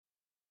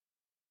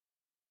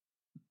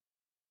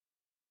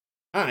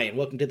Hi, and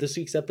welcome to this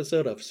week's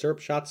episode of Syrup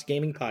Shots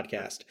Gaming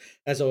Podcast.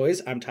 As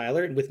always, I'm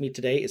Tyler, and with me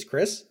today is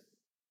Chris.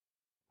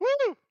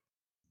 Woo!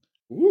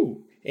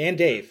 Ooh, and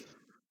Dave.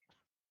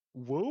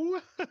 Woo?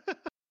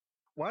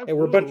 Why Hey,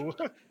 we're a bunch. woo?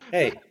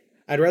 Hey,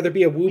 I'd rather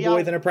be a woo We boy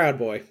are than a proud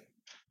boy.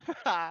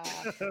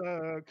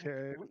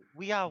 Okay.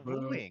 we are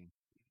Boo. wooing.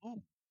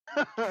 Ooh.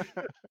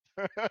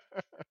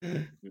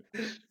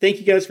 Thank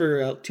you guys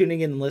for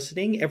tuning in and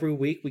listening. Every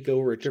week we go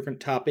over a different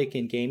topic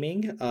in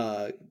gaming.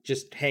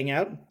 Just hang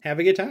out, have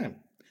a good time.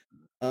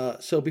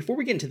 So before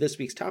we get into this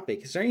week's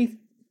topic, is there anything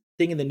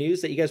in the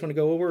news that you guys want to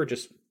go over, or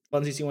just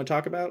funsies you want to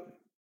talk about?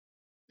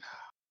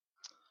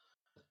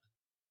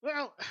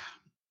 Well,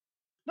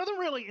 nothing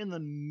really in the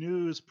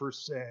news per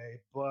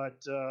se,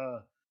 but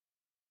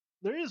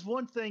there is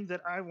one thing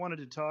that I wanted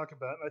to talk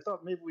about. I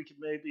thought maybe we could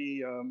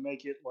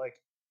make it like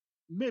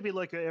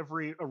a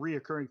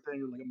reoccurring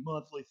thing or like a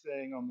monthly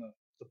thing on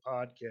the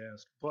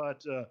podcast.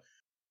 But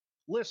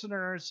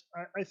listeners,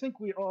 I think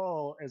we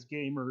all, as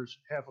gamers,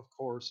 have, of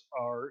course,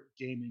 our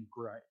gaming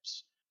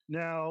gripes.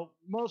 Now,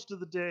 most of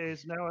the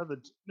days, now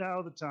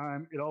the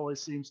time, it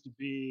always seems to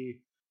be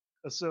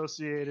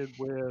associated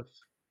with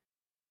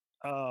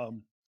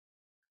um,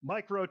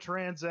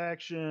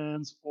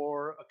 microtransactions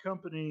or a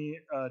company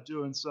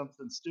doing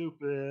something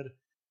stupid.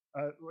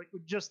 Like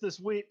just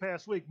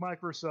past week,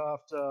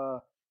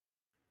 Microsoft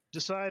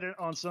decided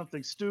on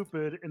something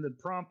stupid and then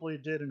promptly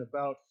did an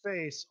about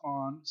face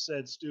on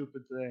said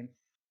stupid thing.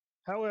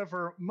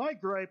 However, my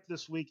gripe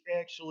this week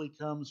actually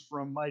comes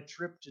from my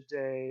trip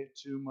today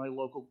to my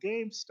local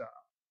GameStop.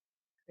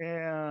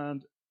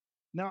 And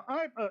now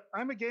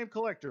I'm a game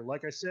collector.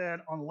 Like I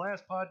said on the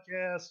last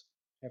podcast,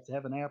 I have to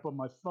have an app on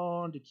my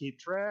phone to keep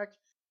track.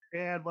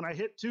 And when I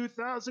hit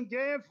 2,000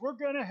 games, we're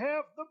going to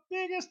have the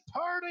biggest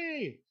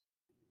party.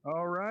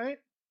 All right.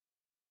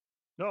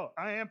 No,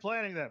 I am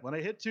planning that. When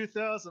I hit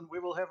 2,000, we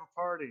will have a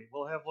party.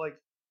 We'll have like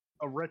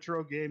a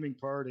retro gaming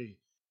party.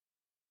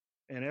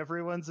 And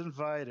everyone's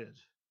invited.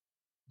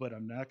 But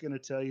I'm not going to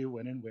tell you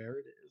when and where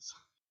it is.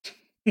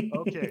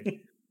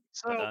 Okay.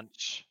 So,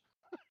 Dunch.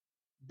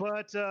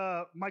 but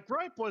my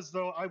gripe was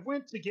though I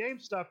went to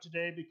GameStop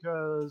today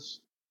because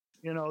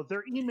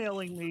they're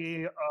emailing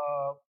me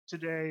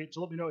today to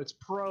let me know it's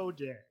Pro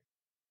Day,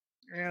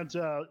 and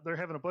they're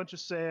having a bunch of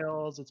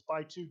sales. It's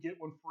buy two get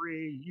one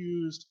free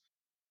used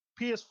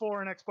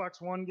PS4 and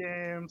Xbox One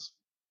games.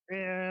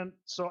 And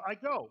so I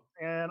go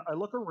and I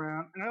look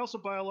around, and I also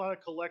buy a lot of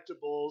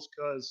collectibles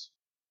because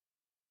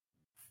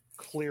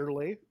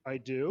clearly I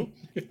do.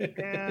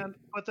 And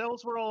but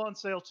those were all on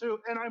sale too.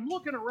 And I'm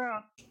looking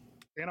around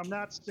and I'm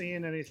not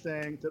seeing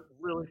anything that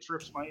really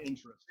trips my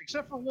interest,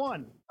 except for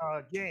one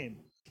game.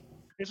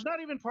 It's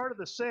not even part of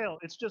the sale.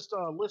 It's just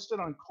listed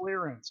on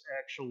clearance,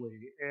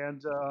 actually.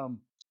 And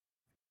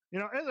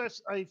as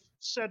I've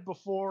said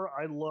before,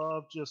 I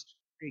love just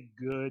a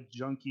good,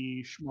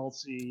 junky,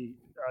 schmaltzy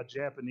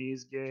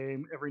Japanese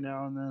game every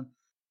now and then.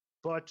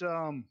 But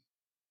I'm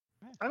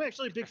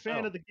actually a big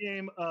fan of the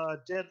game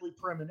Deadly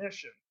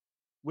Premonition,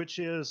 which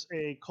is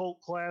a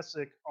cult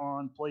classic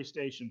on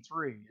PlayStation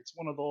 3. It's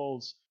one of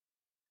those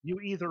you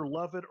either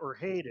love it or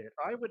hate it.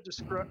 I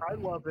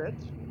love it.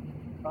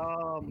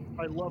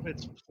 I love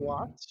its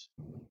plot,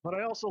 but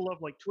I also love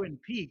like Twin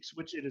Peaks,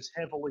 which it is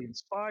heavily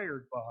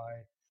inspired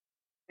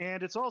by.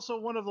 And it's also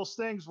one of those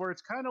things where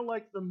it's kind of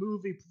like the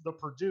movie The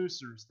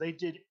Producers. They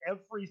did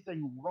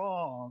everything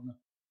wrong,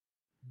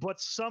 but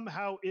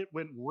somehow it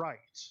went right.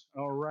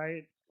 All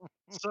right.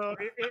 So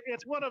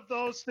it's one of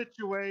those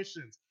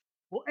situations.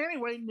 Well,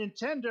 anyway,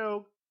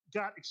 Nintendo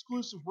got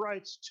exclusive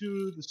rights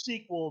to the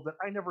sequel that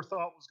I never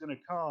thought was going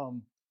to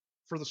come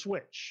for the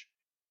Switch.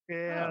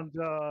 And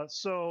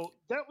so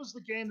that was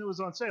the game that was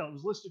on sale. It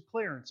was listed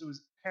clearance. It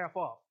was half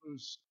off. It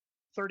was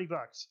 $30.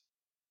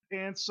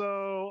 And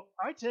so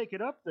I take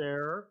it up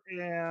there,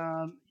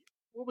 and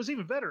what was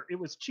even better, it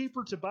was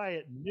cheaper to buy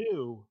it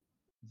new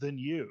than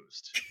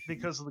used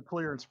because of the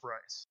clearance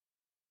price.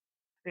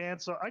 And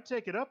so I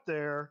take it up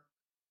there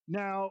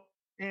now,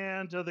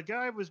 and the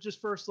guy was just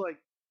first like,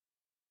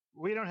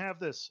 "We don't have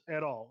this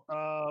at all.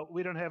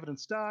 We don't have it in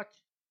stock."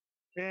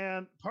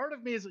 And part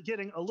of me is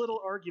getting a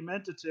little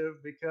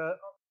argumentative because,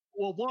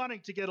 well, wanting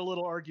to get a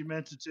little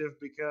argumentative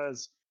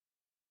because,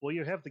 well,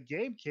 you have the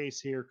game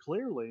case here.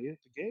 Clearly,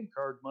 the game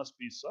card must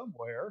be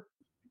somewhere.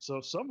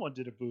 So someone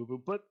did a boo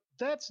boo. But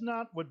that's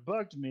not what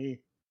bugged me.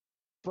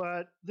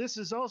 But this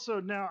is also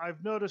now,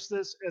 I've noticed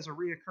this as a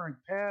reoccurring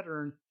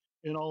pattern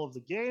in all of the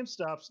Game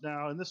Stops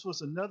now. And this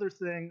was another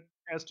thing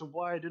as to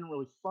why I didn't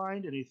really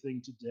find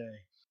anything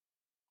today.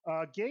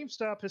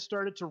 GameStop has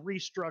started to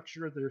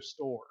restructure their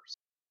stores.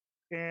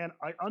 And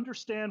I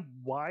understand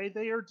why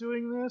they are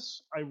doing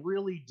this. I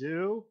really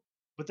do.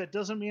 But that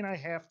doesn't mean I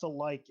have to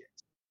like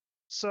it.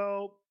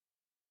 So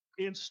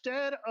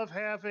instead of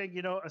having,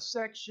 a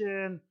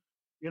section,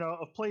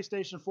 of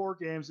PlayStation 4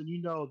 games,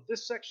 and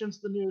this section's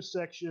the new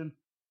section,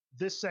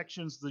 this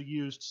section's the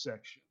used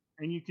section,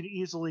 and you can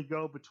easily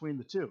go between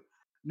the two.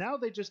 Now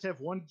they just have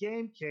one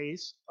game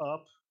case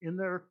up in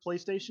their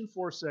PlayStation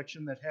 4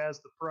 section that has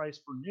the price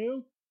for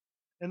new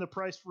and the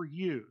price for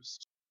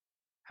used.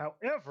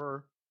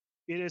 However,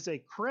 it is a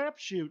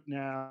crapshoot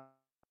now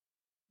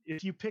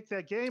if you pick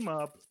that game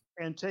up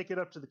and take it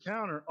up to the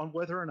counter on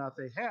whether or not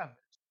they have it.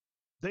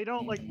 They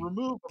don't like Mhm.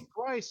 remove a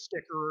price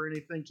sticker or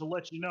anything to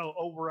let you know,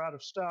 oh, we're out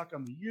of stock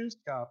on the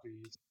used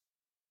copies,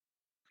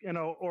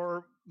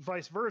 or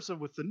vice versa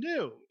with the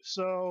new.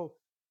 So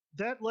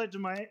that led to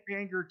my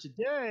anger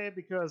today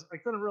because I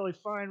couldn't really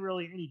find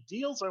really any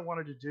deals I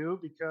wanted to do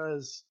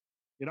because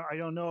I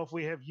don't know if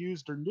we have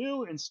used or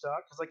new in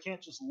stock because I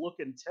can't just look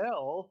and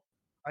tell.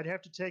 I'd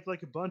have to take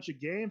like a bunch of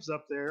games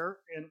up there,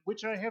 and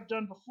which I have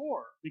done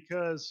before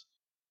because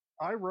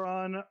I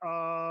run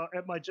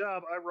at my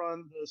job. I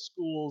run the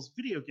school's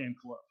video game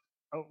club.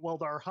 Well,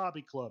 our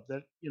hobby club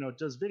that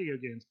does video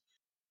games,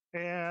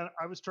 and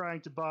I was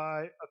trying to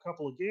buy a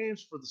couple of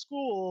games for the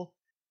school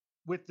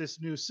with this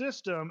new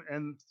system,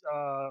 and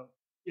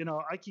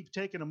I keep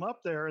taking them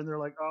up there, and they're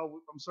like,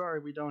 "Oh, I'm sorry,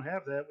 we don't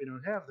have that. We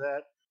don't have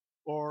that,"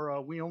 or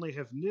 "We only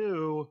have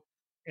new."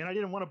 And I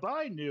didn't want to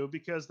buy new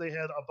because they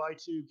had a buy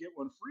two get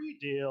one free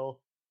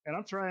deal, and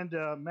I'm trying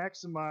to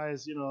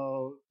maximize,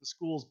 the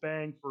school's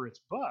bang for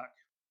its buck.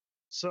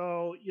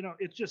 So,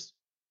 it's just,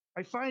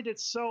 I find it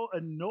so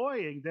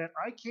annoying that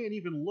I can't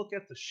even look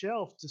at the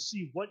shelf to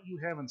see what you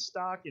have in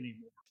stock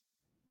anymore.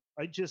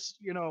 I just,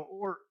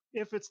 or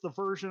if it's the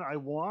version I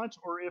want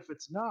or if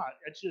it's not.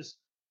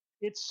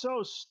 It's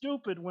so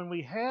stupid when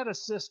we had a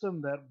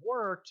system that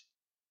worked.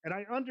 And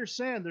I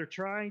understand they're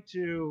trying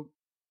to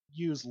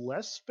use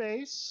less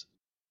space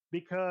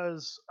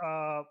because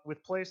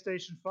with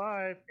PlayStation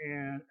 5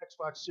 and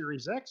Xbox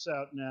Series X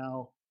out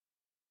now,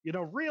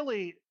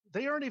 really,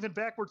 they aren't even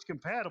backwards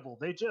compatible.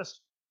 They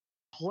just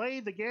play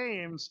the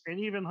games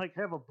and even like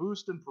have a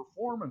boost in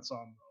performance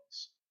on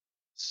those.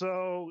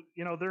 So,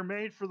 they're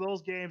made for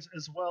those games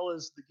as well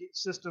as the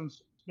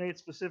systems made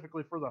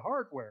specifically for the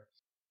hardware.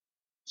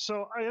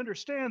 So I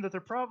understand that they're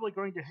probably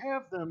going to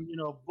have them,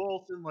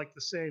 both in like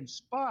the same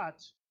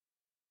spot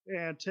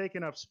and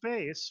taking up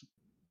space.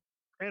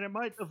 And it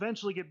might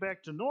eventually get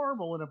back to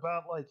normal in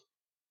about like,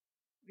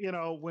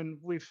 when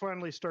we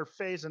finally start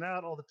phasing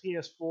out all the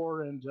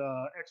PS4 and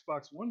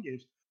Xbox One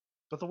games.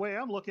 But the way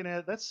I'm looking at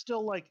it, that's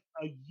still like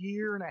a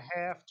year and a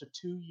half to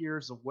 2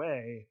 years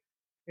away.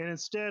 And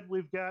instead,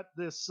 we've got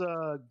this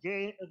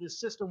this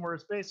system where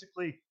it's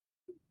basically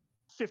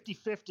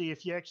 50-50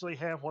 if you actually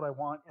have what I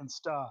want in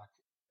stock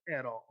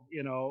at all,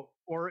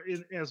 or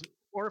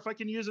if I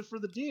can use it for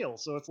the deal.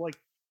 So it's like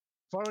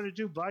if I want to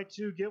do buy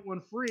two get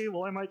one free,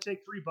 well, I might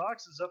take 3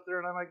 boxes up there,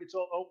 and I might get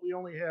told, oh, we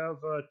only have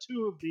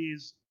two of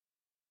these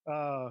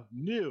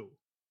new,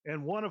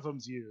 and one of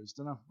them's used,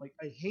 and I'm like,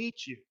 I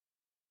hate you.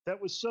 That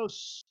was so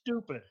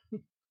stupid.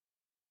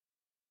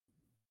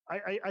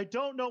 I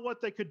don't know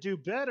what they could do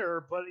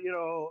better, but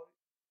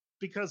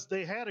because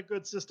they had a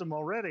good system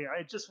already,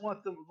 I just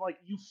want them like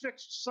you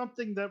fixed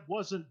something that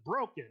wasn't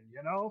broken.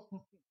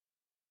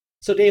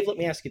 So, Dave, let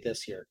me ask you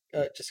this here,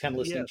 just kind of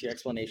listening to your Yes,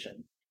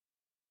 explanation.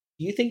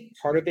 Do you think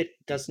part of it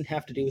doesn't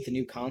have to do with the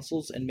new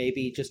consoles and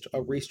maybe just a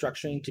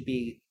restructuring to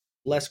be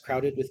less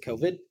crowded with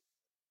COVID?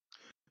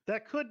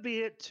 that could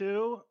be it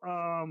too.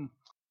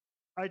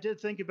 I did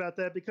think about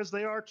that because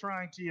they are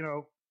trying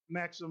to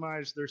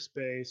maximize their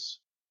space.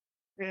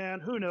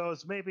 And who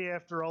knows, maybe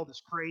after all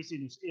this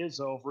craziness is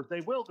over,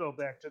 they will go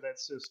back to that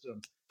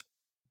system.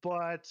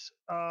 But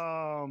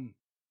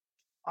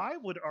I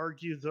would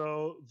argue,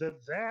 though,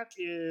 that that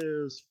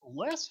is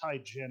less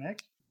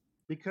hygienic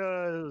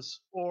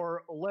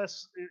or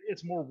less,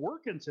 it's more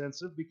work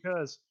intensive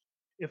because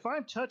if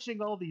I'm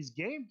touching all these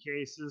game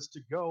cases to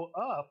go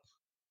up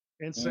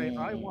and say,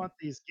 I Mm. want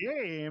these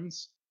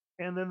games,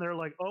 and then they're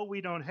like, oh,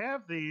 we don't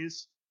have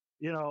these,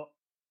 you know,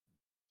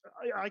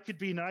 I could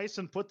be nice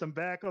and put them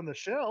back on the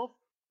shelf,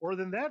 or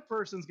then that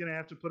person's going to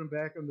have to put them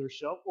back on their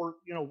shelf, or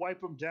wipe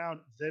them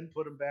down, then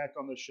put them back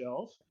on the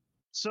shelf.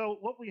 So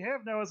what we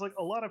have now is like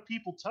a lot of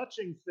people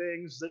touching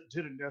things that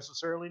didn't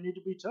necessarily need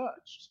to be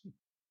touched.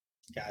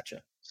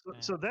 Gotcha.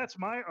 So that's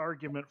my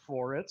argument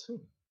for it.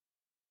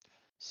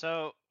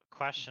 So,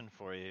 question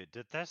for you.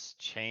 Did this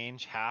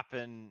change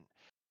happen?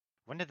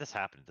 When did this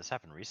happen? Did this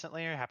happen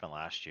recently or happen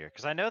last year?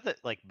 Because I know that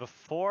like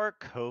before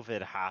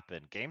COVID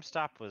happened,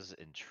 GameStop was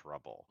in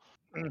trouble.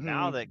 But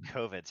now Hmm. that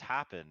COVID's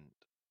happened,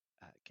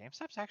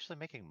 GameStop's actually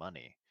making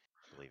money,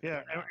 believe it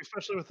Yeah, or not.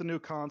 especially with the new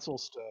console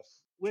stuff.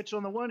 Which,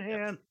 on the one Yep.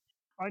 hand,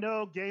 I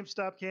know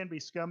GameStop can be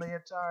scummy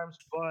at times,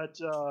 but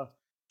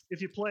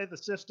if you play the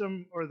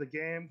system or the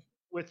game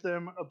with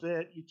them a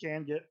bit, you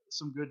can get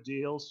some good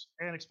deals.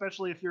 And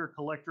especially if you're a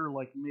collector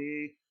like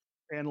me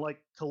and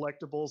like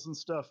collectibles and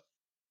stuff,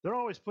 they're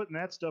always putting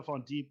that stuff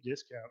on deep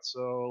discounts.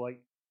 So,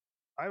 like,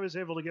 I was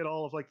able to get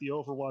all of like the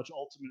Overwatch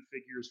Ultimate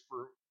figures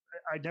for.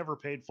 I never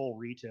paid full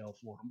retail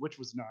for them, which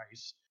was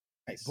nice.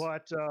 Nice.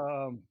 But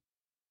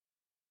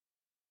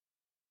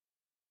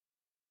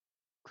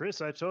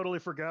Chris, I totally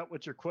forgot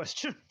what your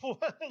question was.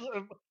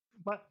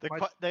 The, My,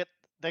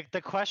 que-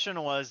 the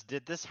question was,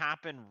 did this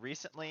happen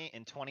recently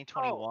in oh,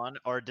 2021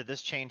 or did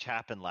this change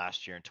happen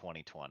last year in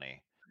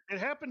 2020? it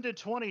happened in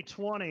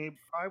 2020.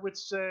 I would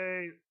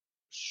say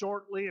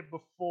shortly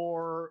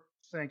before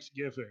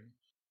Thanksgiving.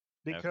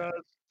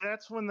 because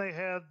that's when they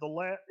had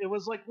it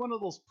was like one of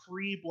those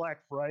pre-Black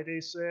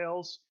Friday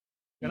sales,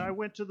 and I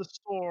went to the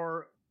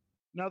store.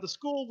 Now the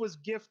school was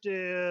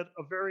gifted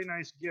a very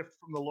nice gift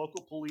from the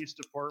local police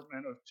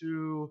department of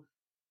 2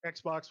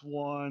 Xbox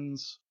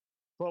Ones,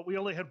 but we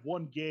only had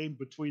one game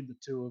between the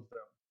two of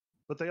them.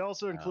 But they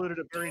also included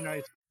a very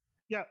nice,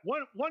 yeah,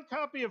 one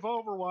copy of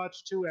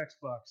Overwatch, 2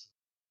 Xbox.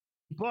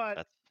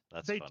 But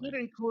That's they funny. did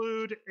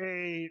include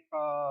a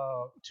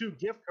 2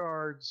 gift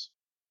cards.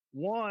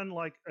 One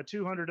like a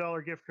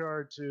 $200 gift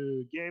card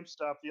to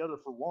GameStop, the other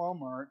for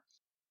Walmart.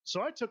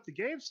 So I took the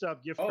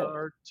GameStop gift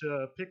card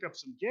to pick up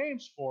some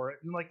games for it,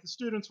 and like the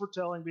students were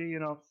telling me,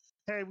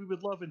 hey, we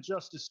would love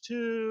Injustice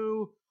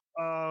 2.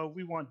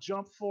 We want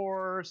Jump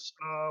Force.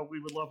 We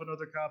would love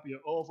another copy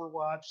of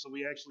Overwatch, so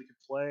we actually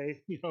could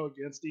play,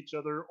 against each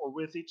other or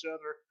with each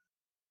other.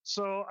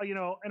 So,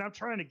 and I'm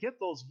trying to get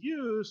those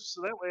used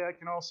so that way I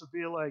can also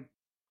be like,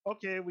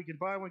 okay, we can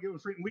buy one, get one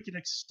free, and we can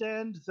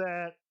extend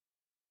that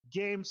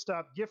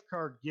GameStop gift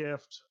card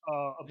gift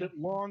a bit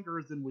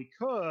longer than we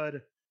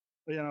could,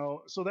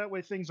 so that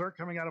way things aren't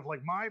coming out of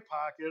like my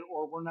pocket,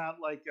 or we're not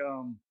like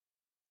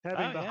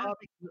having the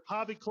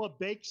hobby club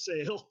bake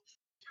sale,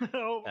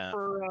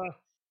 for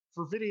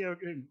video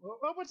game.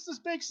 Well, what's this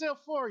bake sale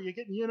for? You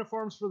getting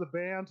uniforms for the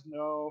band?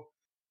 No,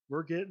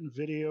 we're getting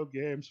video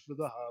games for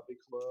the hobby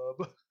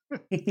club.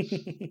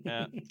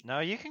 Yeah. No,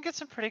 you can get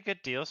some pretty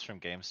good deals from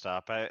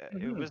GameStop.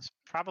 It was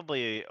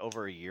probably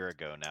over a year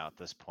ago now at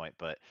this point,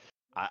 but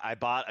I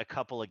bought a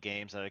couple of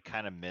games that I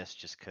kind of missed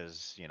just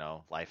because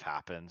life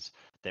happens.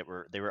 They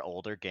were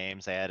older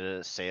games. They had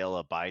a sale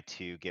of buy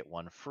 2 get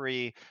 1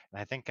 free,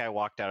 and I think I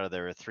walked out of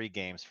there with 3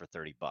 games for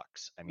 $30.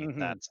 I mean,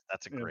 that's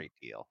a great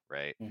deal,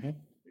 right?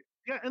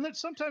 Yeah, and then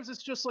sometimes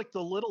it's just like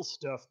the little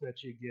stuff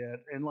that you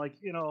get, and like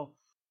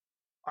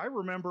I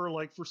remember,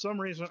 like, for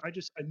some reason, I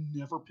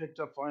never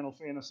picked up Final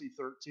Fantasy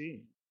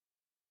 13.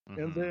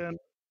 And then,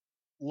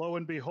 lo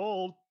and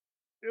behold,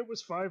 it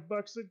was $5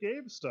 at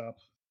GameStop.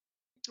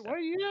 Why,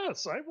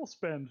 yes, I will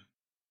spend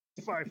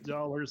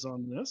 $5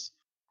 on this.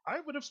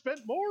 I would have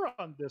spent more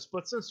on this,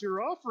 but since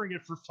you're offering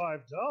it for $5,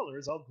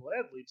 I'll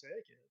gladly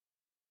take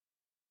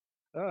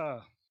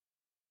it.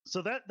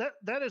 So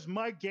that is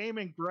my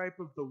gaming gripe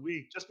of the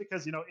week. Just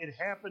because it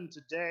happened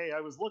today,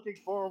 I was looking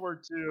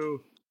forward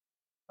to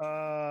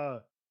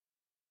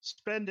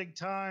spending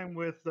time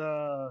with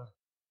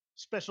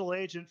Special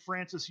Agent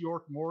Francis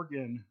York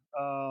Morgan,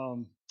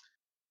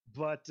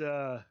 but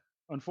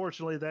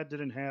unfortunately that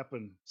didn't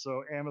happen.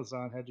 So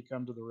Amazon had to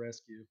come to the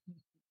rescue.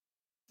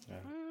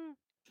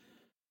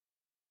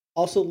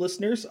 Also,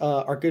 listeners,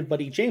 our good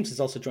buddy James has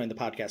also joined the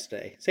podcast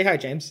today. Say hi,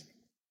 James.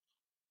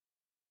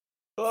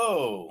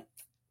 Hello.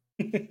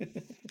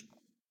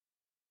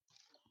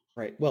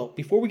 Right. Well,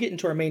 before we get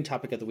into our main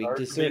topic of the week,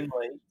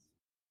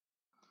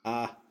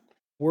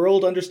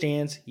 world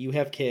understands you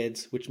have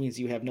kids, which means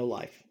you have no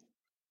life.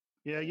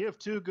 Yeah, you have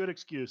 2 good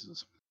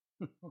excuses.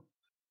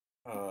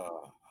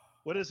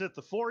 What is it?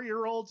 The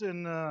 4-year-olds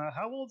and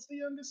how old's the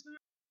youngest now?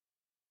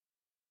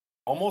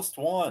 Almost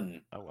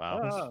 1. Oh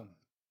wow!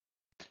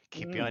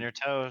 Keep you on your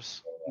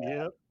toes.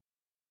 Yep.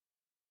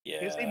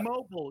 Yeah. Is he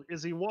mobile?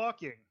 Is he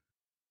walking?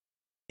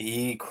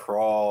 He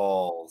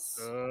crawls.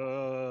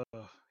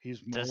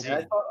 He's mobile.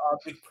 I thought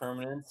object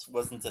permanence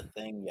wasn't a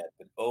thing yet,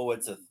 but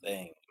it's a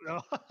thing.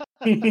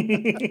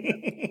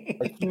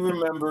 Like, he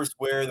remembers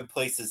where the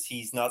places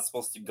he's not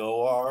supposed to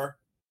go are.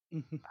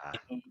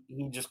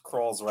 He just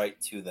crawls right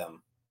to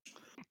them.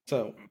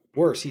 So,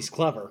 worse, he's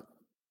clever.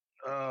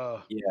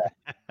 Yeah.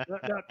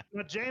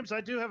 Now, James,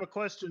 I do have a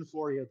question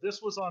for you.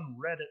 This was on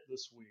Reddit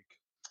this week.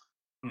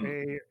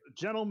 A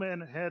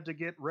gentleman had to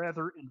get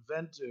rather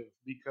inventive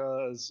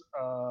because,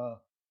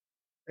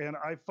 and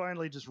I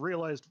finally just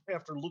realized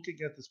after looking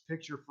at this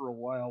picture for a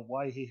while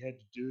why he had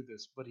to do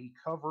this, but he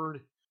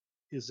covered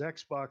his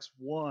Xbox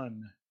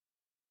One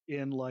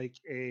in like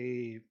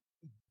a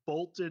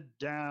bolted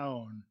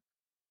down,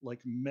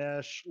 like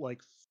mesh,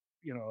 like,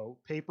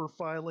 paper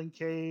filing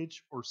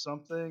cage or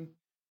something.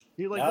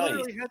 He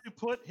literally had to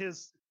put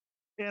his,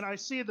 and I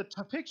see the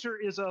picture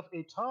is of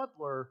a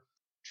toddler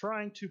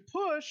trying to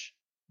push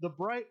the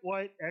bright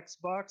white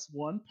Xbox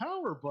One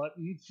power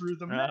button through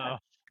the mesh.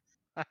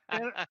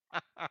 And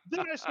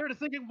then I started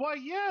thinking, why,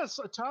 yes,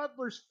 a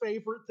toddler's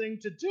favorite thing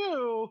to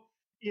do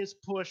is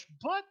push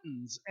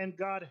buttons, and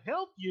God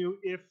help you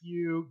if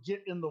you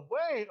get in the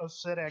way of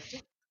said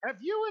activity. Have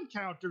you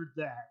encountered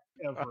that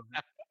ever?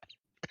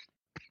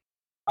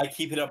 I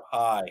keep it up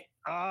high.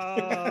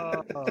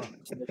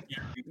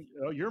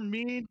 You're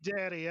mean,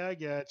 Daddy. I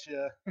got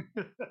you.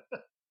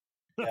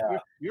 Yeah.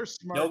 You're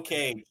smart. No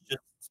cage.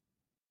 Just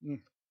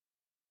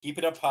keep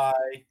it up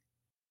high.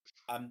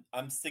 I'm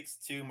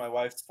 6'2". My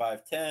wife's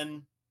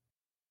 5'10".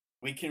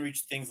 We can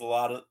reach things a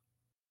lot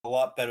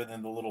better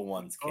than the little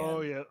ones can.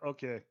 Oh yeah.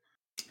 Okay.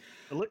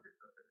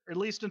 At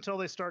least until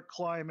they start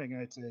climbing,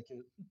 I take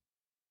it.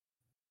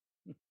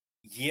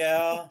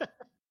 Yeah.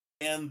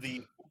 And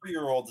the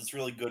 4-year-old is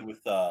really good with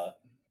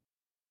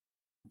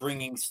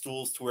bringing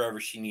stools to wherever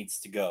she needs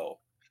to go.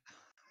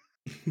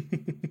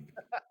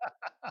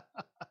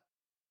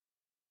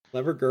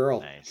 Clever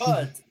girl. Nice.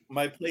 But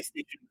my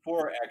PlayStation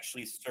 4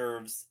 actually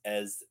serves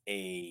as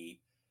a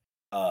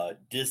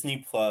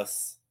Disney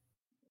Plus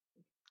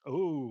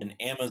Ooh, and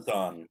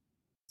Amazon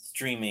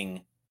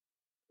streaming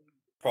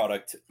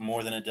product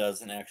more than it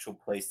does an actual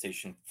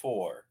PlayStation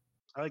 4.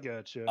 I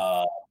gotcha.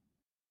 Uh,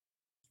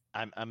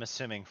 I'm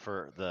assuming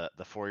for the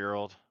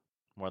 4-year-old,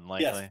 more than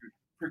yes, likely.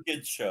 for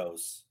kids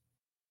shows.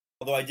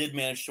 Although I did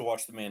manage to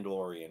watch The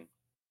Mandalorian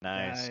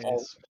Nice.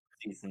 all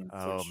seasons.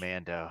 Oh, which-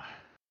 Mando.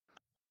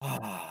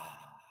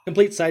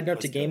 Complete side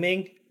note to Let's go.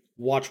 gaming: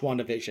 watch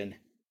WandaVision.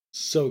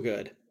 So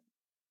good.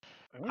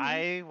 All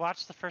right. I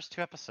watched the first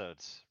 2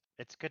 episodes.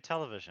 It's good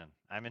television.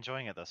 I'm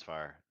enjoying it thus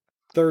far.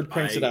 Third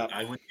cranks it up.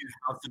 I went to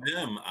House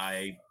of M.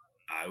 I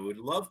would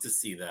love to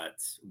see that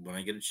when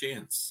I get a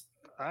chance.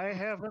 I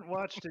haven't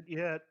watched it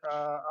yet.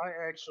 I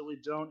actually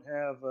don't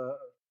have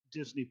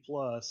Disney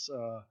Plus.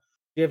 Do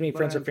you have any But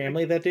friends or I'm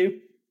family that do?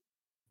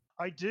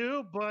 I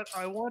do, but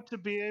I want to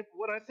be able.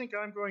 What I think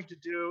I'm going to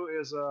do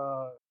is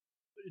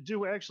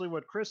do actually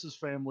what Chris's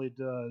family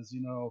does.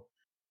 You know,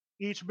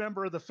 each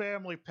member of the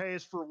family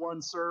pays for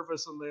one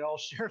service, and they all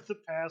share the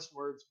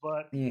passwords.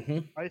 But Mm-hmm.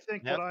 I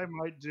think Yep. what I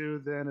might do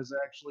then is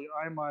actually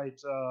I might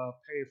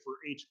pay for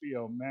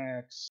HBO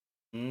Max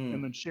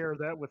and then share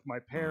that with my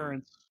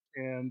parents,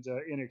 and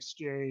in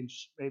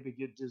exchange maybe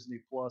get Disney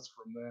Plus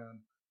from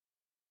them.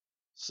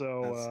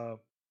 So,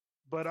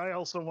 but I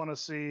also want to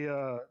see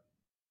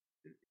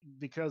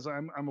because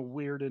I'm a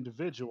weird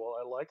individual.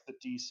 I like the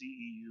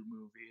DCEU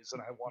movies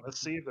and I want to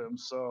see them.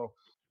 So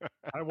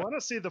I want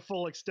to see the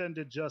full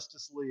extended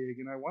Justice League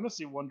and I want to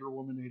see Wonder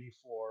Woman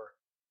 84.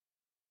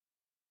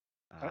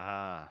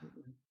 Ah.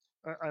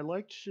 I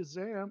liked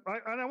Shazam.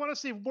 And I want to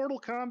see Mortal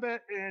Kombat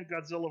and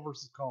Godzilla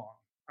vs Kong.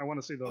 I want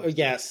to see those. Oh,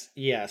 yes,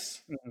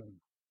 yes. Mhm.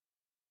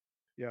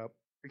 Yeah,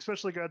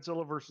 especially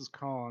Godzilla vs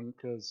Kong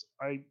because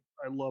I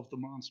love the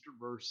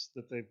MonsterVerse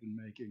that they've been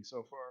making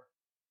so far.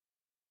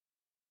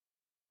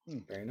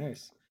 Very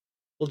nice.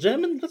 Well,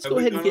 gentlemen, let's Have go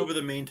we ahead and gone get. over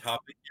the main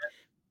topic yet?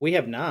 We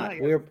have not.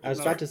 yet. We're. I was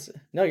No. about to.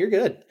 No, you're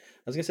good.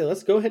 I was gonna say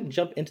let's go ahead and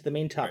jump into the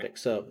main topic.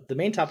 So the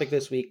main topic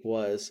this week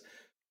was,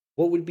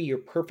 what would be your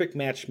perfect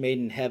match made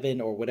in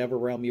heaven or whatever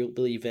realm you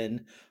believe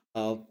in,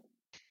 of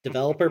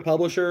developer,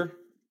 publisher,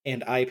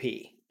 and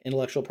IP,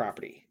 intellectual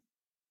property.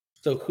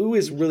 So who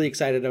is really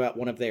excited about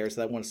one of theirs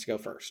that wants to go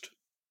first?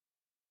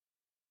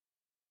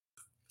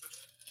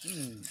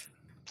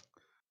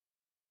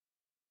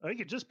 I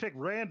could just pick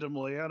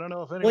randomly. I don't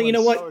know if anyone.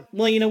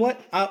 Well, you know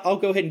what? I'll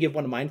go ahead and give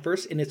one of mine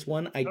first, and it's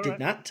one I All did right.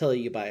 not tell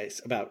you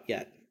guys about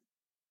yet.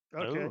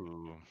 Okay.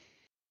 Ooh.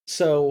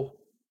 So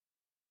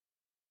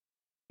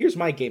here's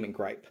my gaming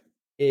gripe: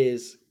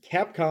 is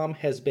Capcom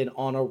has been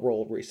on a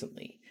roll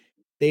recently.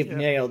 They've Yeah.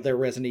 nailed their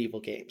Resident Evil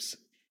games.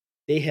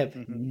 They have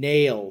Mhm.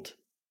 nailed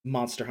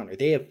Monster Hunter.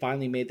 They have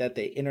finally made that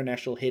the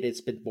international hit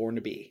it's been born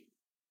to be.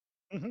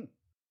 Mhm.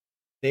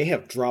 They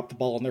have dropped the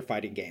ball in their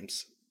fighting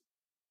games.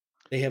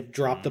 They have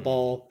dropped the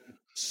ball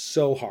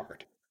so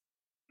hard.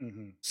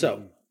 Mhm.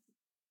 So,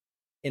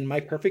 in my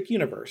perfect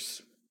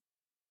universe,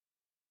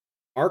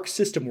 Arc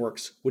System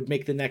Works would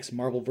make the next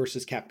Marvel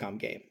vs. Capcom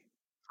game.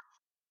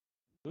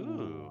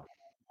 Ooh.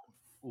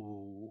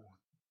 Ooh.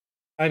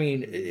 I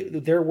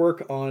mean, their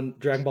work on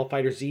Dragon Ball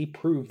Fighter Z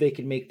proved they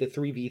can make the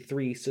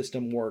 3v3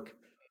 system work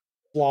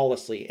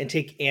flawlessly and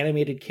take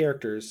animated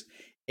characters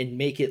and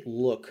make it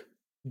look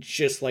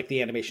just like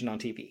the animation on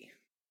TV.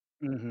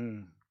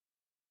 Mhm.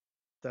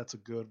 That's a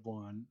good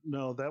one.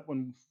 No, that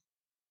one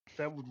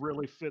that would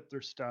really fit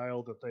their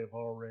style that they've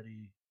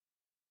already,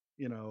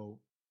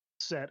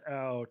 set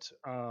out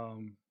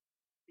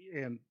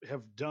and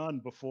have done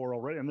before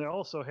already. And they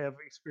also have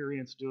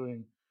experience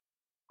doing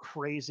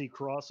crazy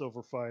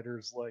crossover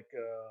fighters like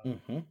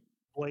Mm-hmm.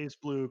 Blaze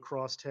Blue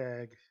Cross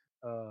Tag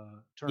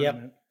Yep.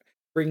 tournament.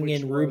 Bringing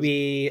which in was-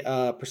 Ruby,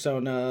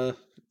 Persona,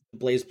 the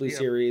Blaze Blue Yep.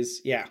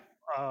 series. Yeah.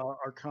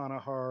 Arcana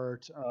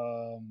Heart,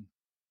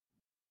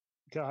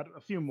 got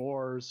a few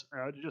mores,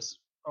 just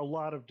a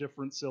lot of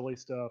different silly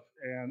stuff,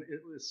 and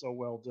it was so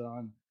well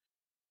done.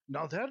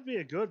 Now that'd be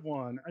a good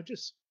one.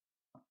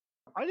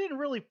 I didn't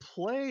really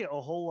play a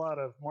whole lot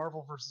of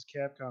Marvel vs.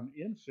 Capcom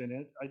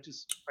Infinite.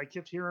 I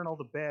kept hearing all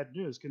the bad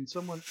news. Can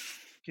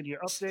you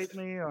update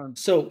me on?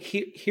 So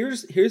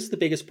here's the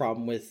biggest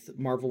problem with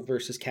Marvel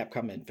vs.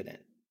 Capcom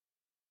Infinite.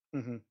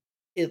 Mm-hmm.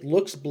 It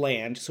looks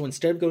bland, so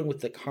instead of going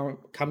with the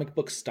comic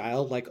book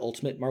style like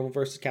Ultimate Marvel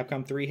vs.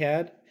 Capcom 3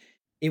 had,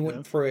 it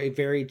went for a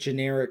very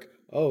generic,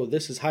 oh,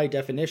 this is high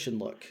definition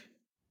look.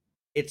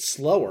 It's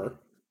slower.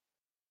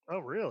 Oh,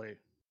 really?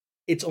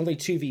 It's only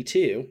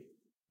 2v2.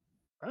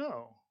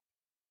 Oh.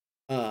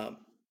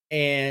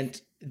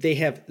 And they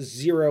have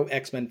 0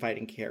 X-Men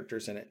fighting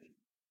characters in it.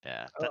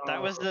 Yeah,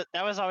 that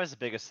was always the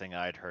biggest thing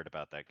I'd heard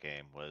about that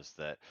game, was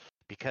that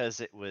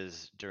because it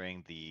was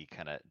during the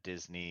kind of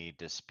Disney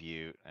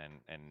dispute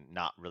and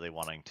not really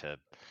wanting to,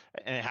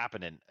 and it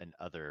happened in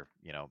other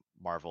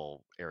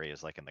Marvel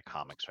areas like in the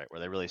comics, right, where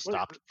they really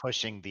stopped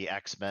pushing the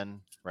X-Men,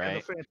 right?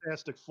 And the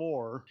Fantastic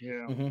Four.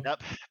 Yeah. Mhm.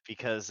 Yep,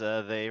 because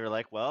they were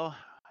like, well,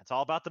 it's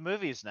all about the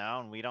movies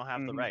now, and we don't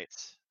have the Mhm.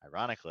 rights.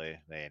 Ironically,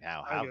 they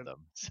now I have get-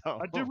 them. So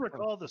I do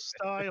recall the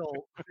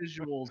style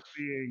visuals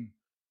being.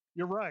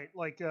 You're right.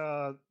 Like,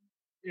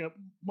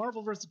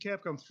 Marvel vs.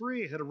 Capcom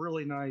 3 had a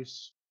really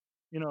nice,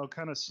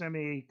 kind of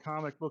semi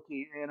comic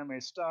booky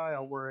anime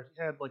style where it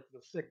had like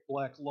the thick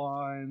black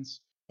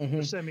lines, the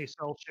Mhm. semi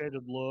cel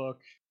shaded look.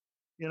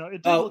 It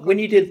did look when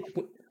like you did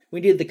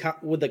when you did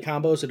with the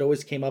combos, it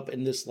always came up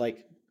in this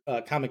like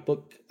comic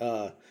book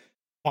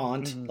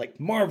font, Mhm. like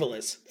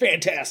marvelous,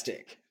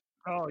 fantastic.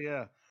 Oh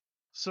yeah.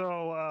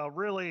 So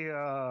really,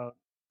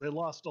 they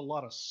lost a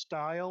lot of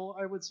style,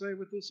 I would say,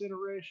 with this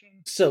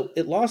iteration. So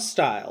it lost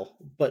style,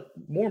 but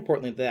more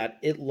importantly than that,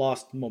 it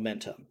lost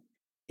momentum.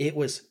 It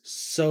was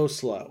so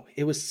slow.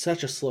 It was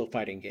such a slow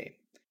fighting game.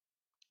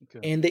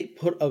 Okay. And they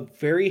put a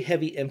very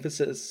heavy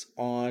emphasis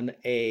on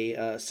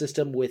a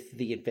system with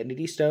the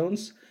Infinity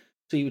Stones.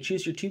 So you would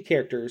choose your two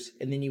characters,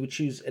 and then you would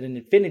choose an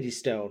Infinity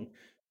Stone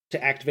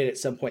to activate at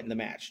some point in the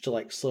match to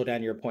like slow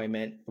down your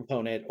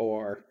opponent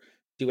or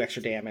do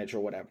extra damage or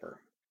whatever.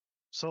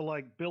 So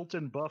like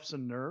built-in buffs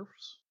and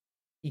nerfs.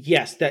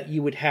 Yes, that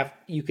you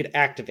could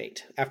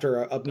activate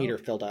after a meter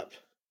Oh. filled up,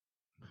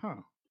 Huh.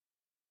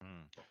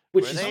 Hmm.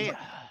 which were is they like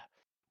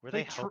were they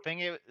they hoping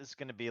it was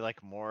going to be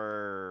like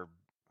more,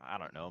 I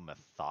don't know,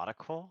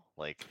 methodical,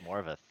 like more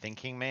of a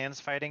thinking man's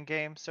fighting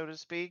game, so to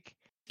speak?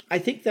 I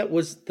think that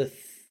was the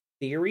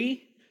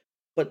theory,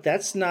 but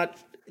that's not.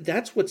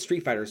 That's what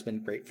Street Fighter's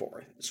been great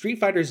for. Street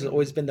Fighter's has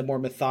always been the more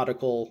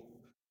methodical,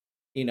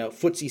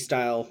 footsie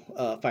style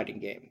fighting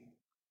game.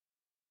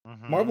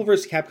 Marvel Mm-hmm.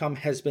 vs. Capcom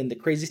has been the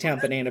crazy town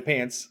What? banana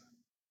pants.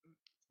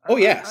 I, Oh I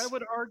yes,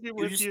 would argue You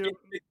with just you. get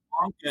the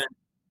Blanca and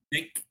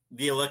make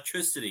the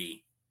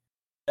electricity.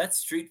 That's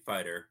Street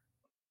Fighter.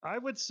 I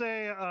would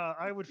say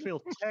I would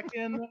feel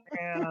Tekken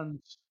and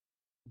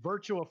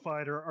Virtua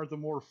Fighter are the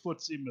more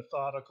footsie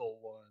methodical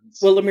ones.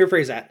 well let me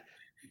rephrase that.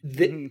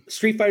 The Mhm.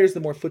 Street Fighter is the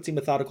more footsie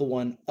methodical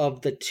one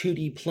of the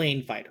 2D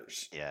plane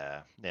fighters.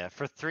 Yeah, yeah.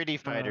 For 3D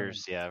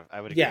fighters, yeah,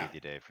 I would agree Yeah, with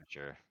you, Dave, for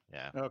sure.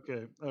 Yeah.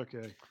 Okay.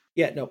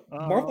 yeah. No,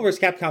 Marvel Uh, vs.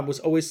 Capcom was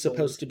always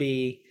supposed to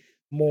be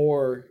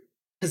more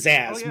oh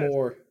pizzazz, yes,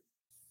 more.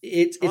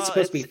 It's Well,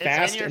 supposed to be it's in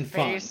fast your and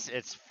fun. face. It's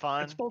it's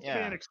fun. supposed to be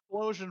an Yeah.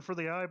 explosion for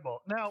the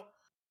eyeball. Now,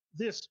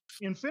 this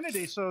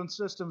Infinity Zone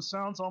system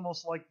sounds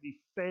almost like the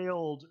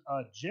failed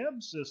gem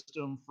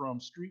system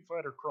from Street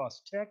Fighter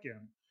Cross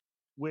Tekken,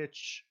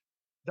 which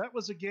that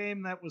was a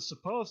game that was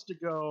supposed to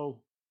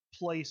go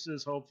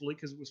places, hopefully,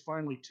 because it was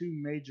finally two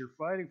major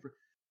fighting for.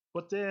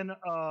 But then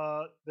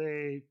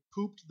they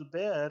pooped the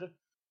bed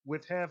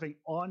with having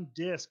on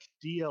disc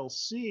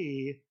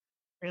DLC,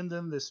 and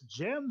then this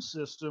gem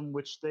system,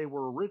 which they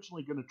were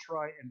originally going to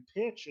try and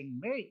pitch and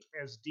make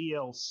as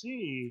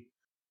DLC.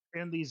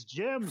 And these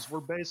gems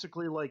were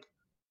basically like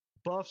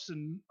buffs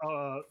and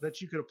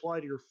that you could apply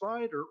to your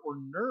fighter or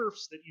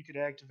nerfs that you could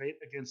activate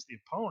against the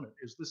opponent.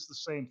 Is this the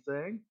same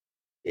thing?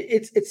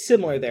 It's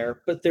similar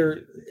there, but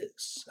I'm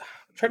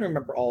trying to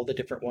remember all the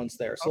different ones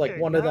there. So like Okay,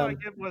 one of now I them,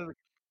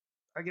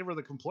 get where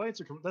the complaints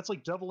are coming. That's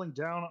like doubling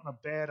down on a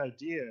bad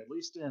idea.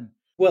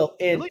 well,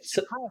 At and least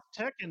in Cross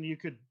Tekken, you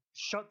could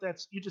shut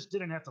that. You just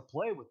didn't have to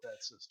play with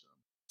that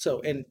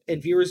system.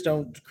 and viewers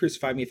don't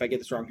crucify me if I get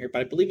this wrong here,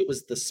 but I believe it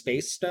was the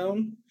Space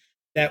Stone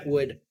that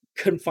would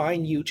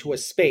confine you to a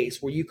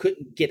space where you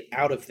couldn't get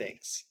out of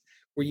things,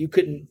 where you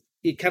couldn't.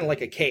 It kind of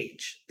like a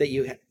cage that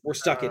you were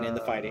stuck in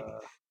the fighting. Uh,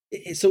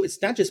 So it's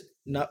not just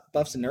not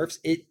buffs and nerfs;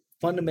 it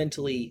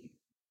fundamentally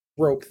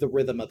broke the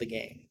rhythm of the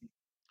game.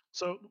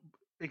 so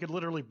it could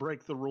literally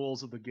break the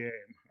rules of the game.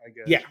 I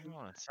Yeah, guess.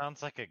 Oh, it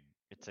sounds like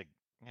it's a,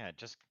 yeah, it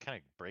just kind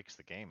of breaks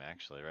the game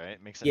actually, right?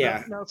 It makes it Now, not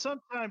yeah. now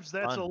sometimes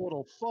that's a fun.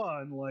 little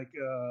fun. Like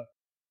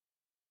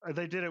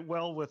they did it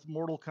well with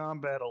Mortal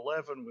Kombat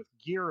 11 with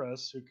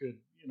Geras, who could,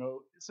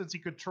 since he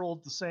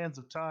controlled the sands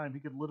of time, he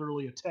could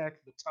literally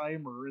attack the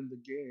timer in the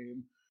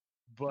game.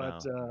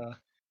 But No.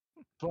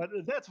 but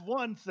that's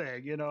one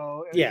thing, and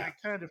Yeah. it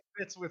kind of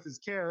fits with his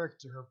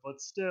character.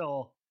 But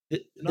still, no,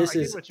 This I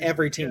get is what you're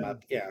every saying. team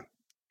up. Yeah.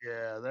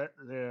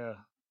 Yeah.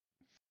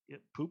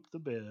 It pooped the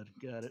bed.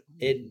 Got it.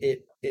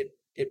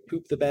 It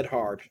pooped the bed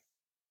hard.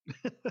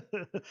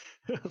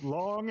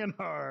 Long and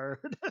hard.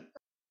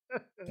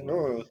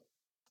 Ugh.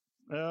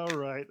 All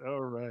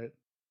right.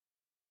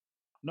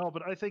 No,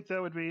 but I think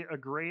that would be a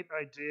great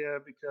idea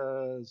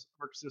because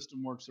Arc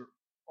System Works are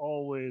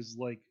always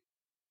like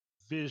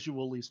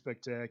visually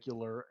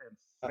spectacular and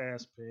Uh,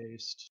 fast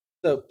paced.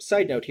 So,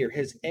 side note here: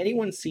 has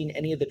anyone seen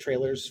any of the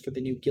trailers for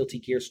the new Guilty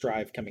Gear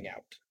Strive coming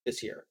out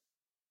this year?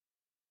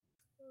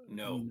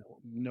 No.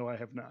 No, I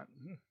have not.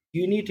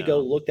 You need to go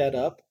No. look that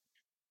up.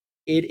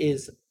 It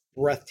is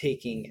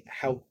breathtaking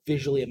how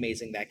visually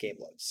amazing that game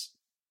looks.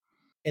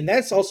 And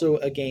that's also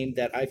a game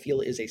that I feel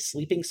is a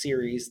sleeping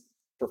series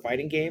for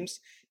fighting games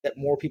that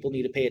more people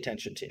need to pay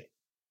attention to.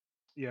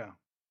 Yeah.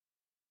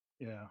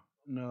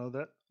 No,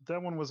 that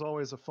one was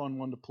always a fun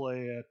one to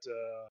play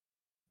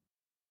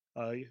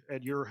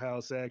at your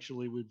house.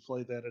 Actually, we'd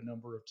play that a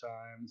number of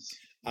times.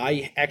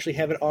 I actually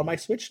have it on my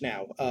Switch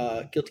now.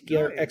 Guilty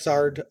Gear Nice.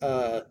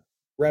 Xrd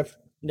Rev.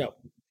 No,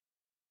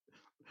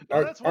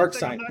 That's one Arc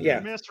thing I'm sign, not yeah.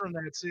 gonna miss from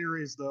that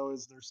series, though,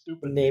 is their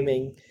stupid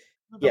Naming,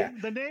 yeah,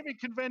 the naming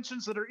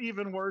conventions that are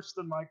even worse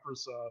than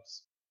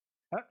Microsoft's.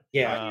 How,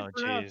 yeah. how do you Oh,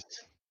 pronounce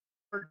jeez.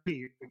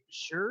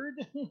 Sherd?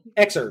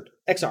 Xrd,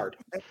 Xrd,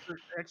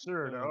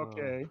 Xrd. Oh.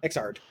 Okay.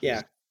 Xrd,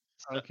 yeah.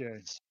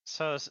 Okay.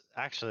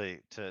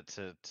 Actually, to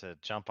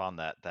jump on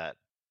that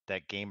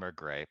gamer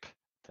gripe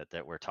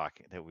that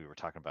we were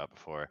talking about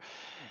before,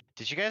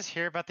 did you guys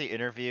hear about the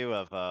interview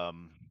of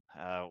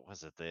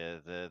was it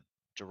the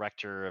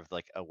director of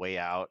like A Way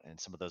Out and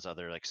some of those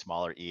other like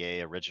smaller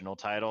EA original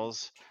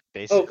titles,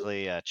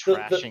 basically the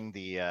trashing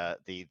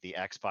the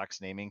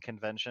Xbox naming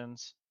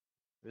conventions?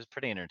 It was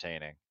pretty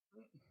entertaining.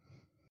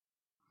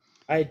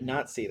 I did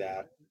not see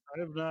that. I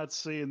have not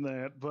seen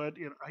that, but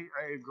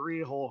I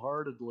agree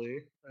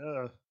wholeheartedly.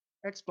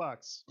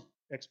 Xbox,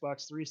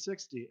 Xbox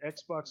 360,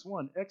 Xbox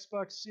One,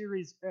 Xbox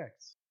Series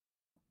X.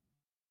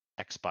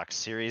 Xbox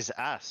Series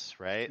S,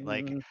 right?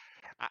 Like, Mhm.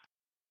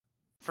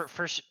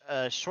 for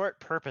short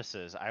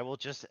purposes, I will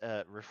just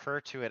refer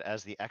to it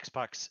as the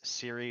Xbox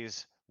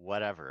Series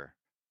whatever,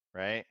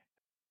 right?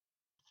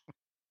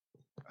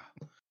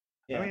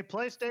 Yeah. I mean,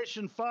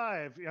 PlayStation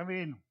 5, I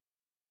mean,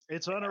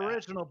 it's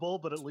unoriginal,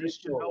 but at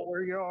least you know Straightforward.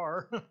 where you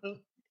are.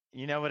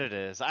 You know what it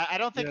is. I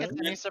don't think Yeah. it's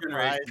any Next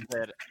surprise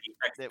generation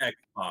that the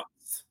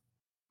Xbox.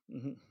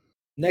 Mhm.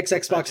 Next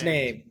What's that, Xbox James?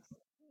 name.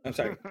 I'm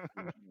sorry.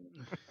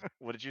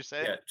 What did you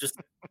say? Yeah, just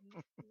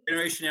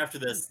generation after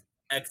this,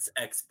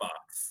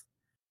 Xbox.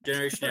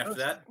 Generation after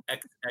that,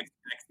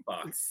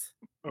 Xbox.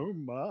 Oh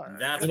my.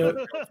 That's You know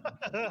what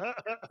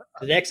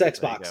The next There you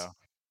Xbox. go.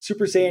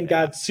 Super Saiyan Yeah.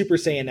 God, Super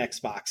Saiyan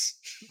Xbox.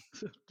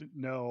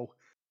 No.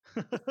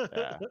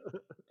 Yeah.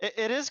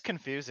 It is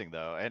confusing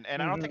though, and I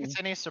don't think it's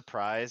any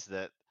surprise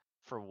that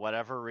for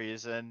whatever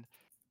reason,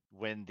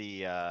 when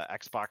the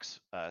Xbox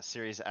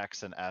Series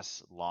X and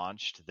S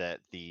launched,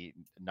 that the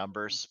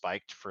numbers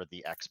spiked for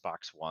the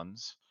Xbox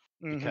Ones.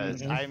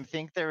 Because Mhm. I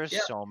think there was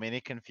Yeah. so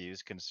many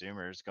confused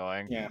consumers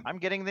going, Yeah. I'm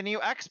getting the new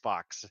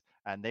Xbox.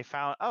 And they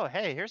found, oh,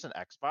 hey, here's an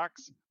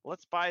Xbox.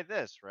 Let's buy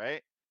this,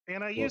 right?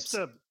 And I used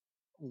to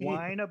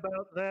whine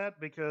about that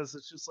because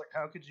it's just like,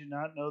 how could you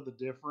not know the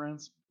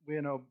difference?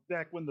 You know,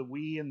 back when the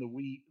Wii and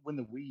when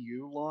the Wii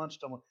U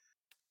launched, I'm like,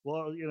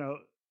 well,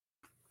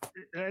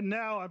 and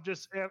now I'm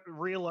just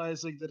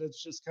realizing that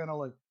it's just kind of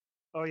like,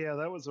 oh yeah,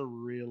 that was a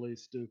really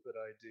stupid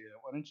idea.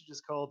 Why don't you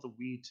just call it the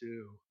Wii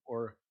 2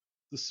 or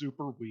the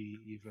Super Wii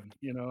even,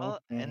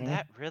 Well, and Mhm.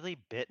 that really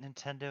bit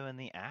Nintendo in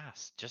the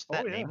ass, just Oh,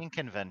 that yeah. naming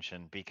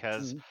convention,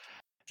 because Mhm.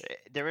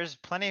 there was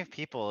plenty of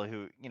people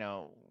who,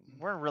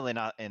 we're really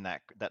not in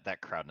that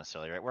crowd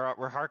necessarily, right?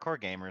 We're hardcore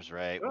gamers,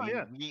 right? Oh,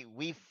 yeah.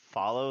 We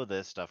follow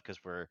this stuff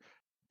because we're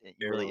really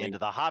Barely. into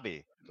the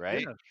hobby,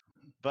 right? Yeah.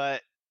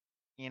 But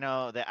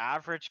the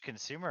average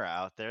consumer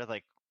out there,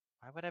 like,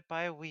 why would I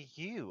buy a Wii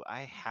U?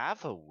 I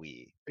have a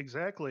Wii.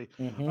 Exactly.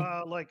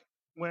 Mhm. Like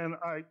when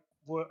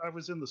I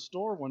was in the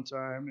store one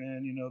time,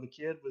 and the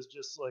kid was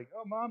just like,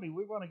 "Oh, mommy,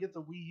 we want to get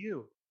the Wii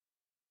U."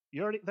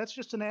 That's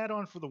just an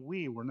add-on for the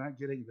Wii. We're not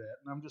getting that.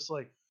 And I'm just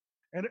like,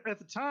 and at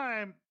the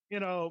time,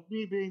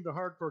 me being the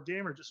hardcore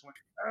gamer, just went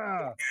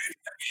ah.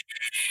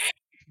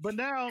 But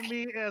now,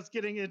 me as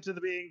getting into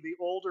being the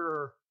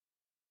older,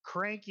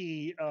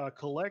 cranky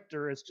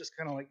collector, it's just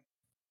kind of like,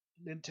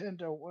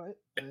 Nintendo, what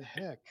the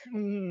heck?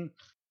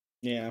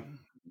 Yeah.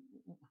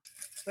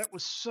 That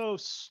was so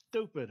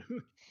stupid.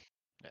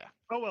 Yeah.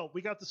 Oh well,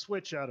 we got the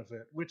Switch out of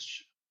it,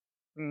 which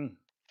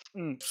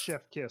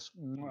chef kiss,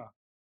 mwah,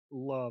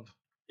 love.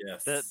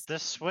 Yes. The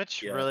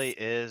Switch Yes. really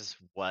is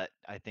what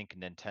I think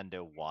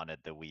Nintendo wanted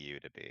the Wii U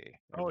to be.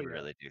 I Oh, yeah.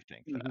 really do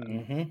think that.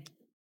 Mhm.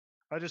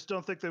 I just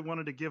don't think they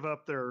wanted to give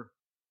up the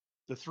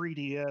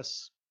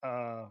 3DS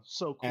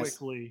so Yes.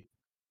 quickly.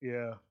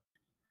 Yeah.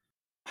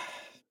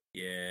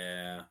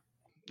 Yeah.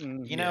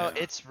 You know,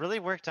 Yeah. it's really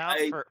worked out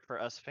I- for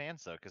us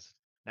fans though, because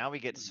now we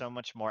get so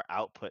much more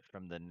output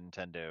from the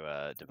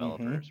Nintendo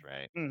developers,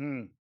 right?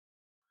 Mm-hmm.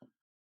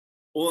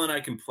 Well, and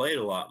I can play it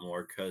a lot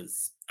more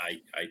because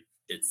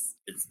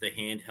it's the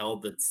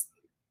handheld that's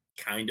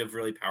kind of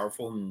really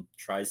powerful and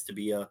tries to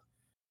be a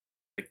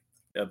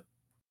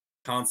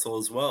console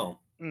as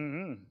well.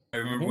 Mm-hmm. I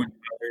remember when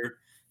Tyler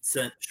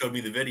showed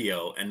me the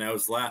video, and I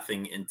was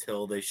laughing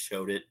until they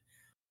showed it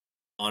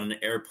on an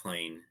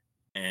airplane.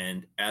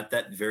 And at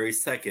that very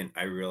second,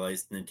 I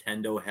realized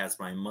Nintendo has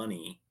my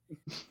money.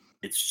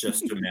 It's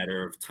just a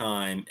matter of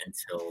time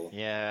until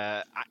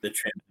Yeah, the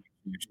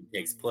transaction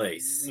takes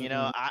place.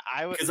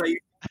 I would. Because I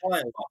used to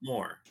play a lot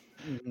more.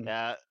 Mm-hmm.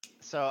 Yeah,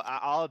 so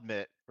I'll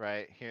admit,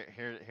 right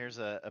here's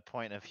a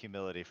point of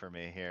humility for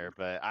me here,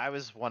 but I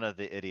was one of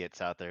the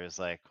idiots out there who's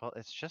like, well,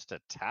 it's just a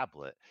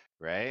tablet,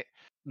 right?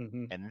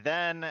 Mm-hmm. And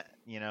then,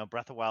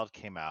 Breath of Wild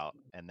came out,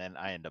 and then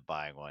I ended up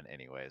buying one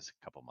anyways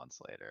a couple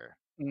months later.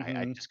 I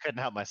Mm-hmm. just couldn't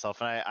help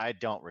myself, and I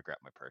don't regret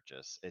my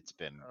purchase. It's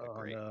been a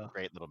Oh, no.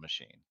 great little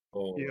machine.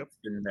 Oh, Yep. it's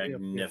been Yep, yep,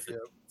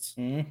 magnificent.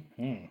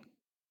 Mhm.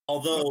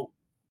 Although,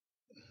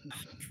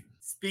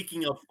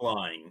 speaking of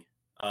flying,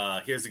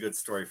 here's a good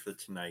story for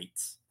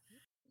tonight.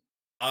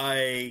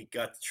 I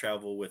got to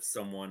travel with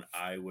someone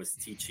I was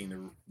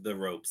teaching the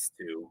ropes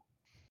to,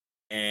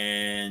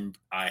 and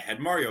I had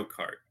Mario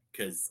Kart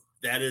because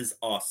that is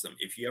awesome.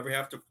 If you ever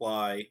have to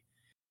fly,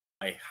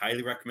 I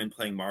highly recommend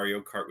playing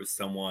Mario Kart with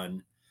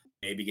someone,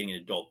 maybe getting an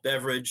adult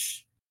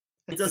beverage.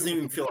 It doesn't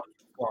even feel like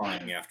you're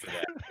flying after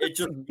that. It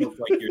just feels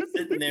like you're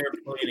sitting there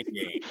playing a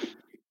game.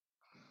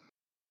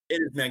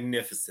 It is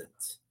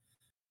magnificent.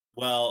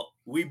 Well,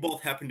 we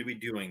both happened to be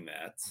doing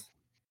that,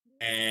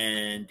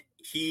 and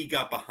he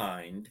got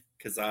behind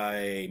because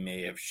I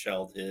may have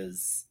shelled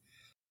his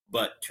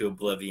butt to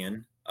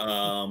oblivion.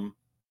 And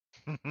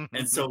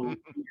so when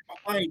you're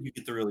behind, you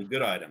get the really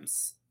good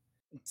items.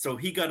 So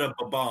he got a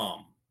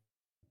bomb.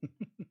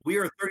 We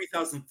are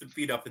 30,000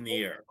 feet up in the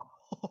air.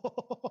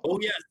 Oh,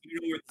 yes, you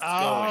know where this is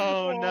going.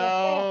 Oh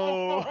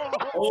no!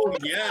 Oh,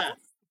 yes.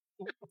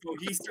 So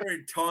he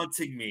started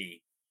taunting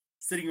me,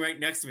 sitting right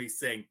next to me,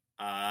 saying,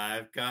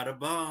 I've got a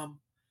bomb.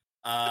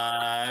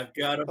 I've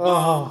got a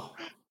bomb. Oh,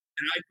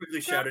 And I quickly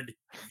shouted,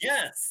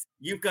 yes,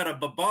 you've got a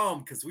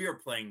bomb because we are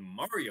playing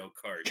Mario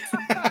Kart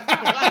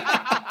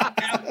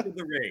after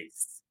the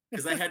race.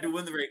 Because I had to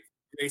win the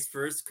race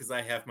first because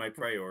I have my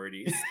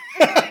priorities.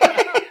 After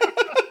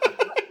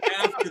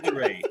the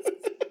race,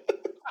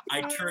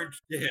 I turned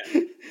to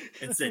him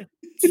and said,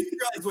 do you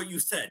realize what you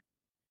said?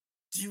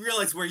 Do you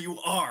realize where you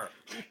are?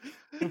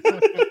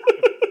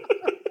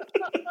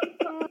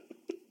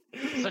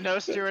 So no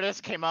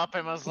stewardess came up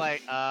and was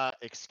like,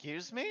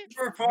 excuse me?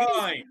 You're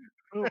fine.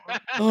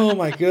 oh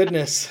my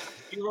goodness.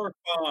 You're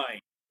fine.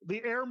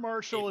 The air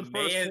marshal It and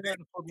may first have man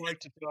would like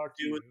to talk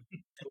to do you. with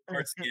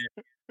parts again,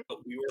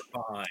 but we were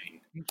fine.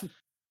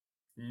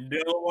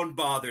 No one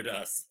bothered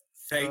us.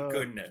 Thank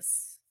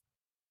goodness.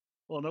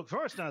 Well, no, of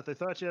course not. They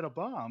thought you had a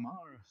bomb.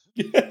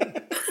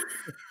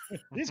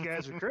 These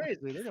guys are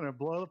crazy. They're gonna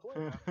blow the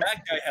place.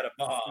 That guy had a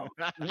bomb.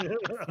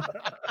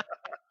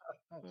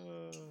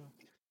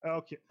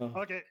 Okay.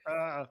 Okay.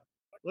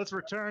 Let's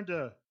return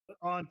to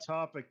on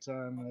topic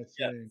time. I think.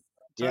 Yes.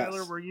 Tyler,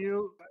 Yes. were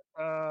you?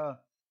 Are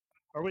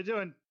we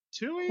doing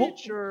two Well,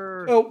 each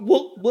or?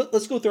 Oh,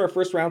 let's go through our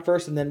first round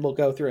first, and then we'll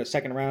go through a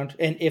second round,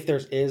 and if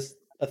there is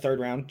a third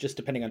round, just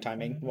depending on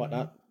timing and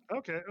whatnot.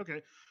 Okay.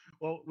 Okay.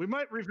 Well, we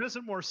might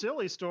revisit more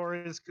silly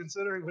stories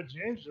considering what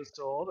James just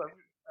told.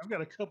 I've got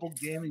a couple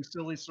gaming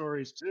silly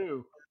stories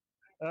too.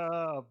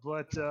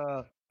 But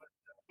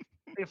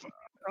if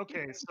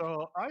okay,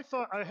 so I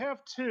thought I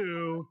have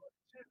two.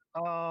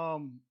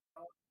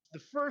 The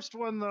first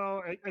one,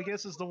 though, I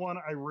guess is the one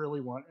I really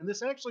want, and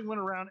this actually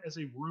went around as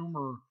a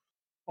rumor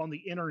on the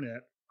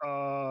internet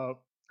a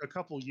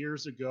couple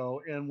years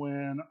ago. And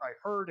when I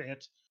heard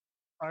it,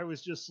 I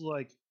was just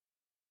like,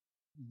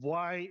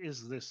 "Why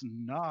is this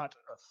not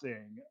a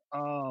thing?"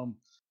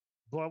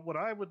 But what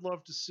I would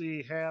love to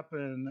see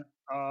happen,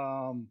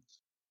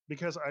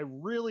 because I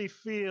really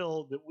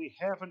feel that we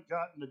haven't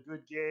gotten a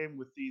good game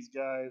with these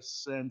guys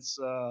since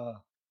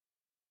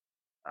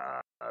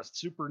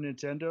Super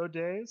Nintendo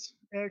days,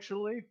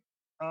 actually.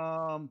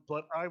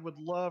 But I would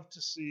love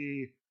to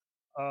see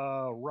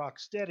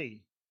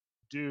Rocksteady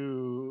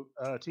do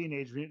a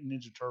Teenage Mutant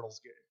Ninja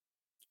Turtles game.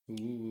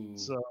 Ooh.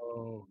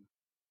 So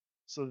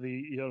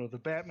the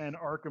Batman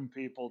Arkham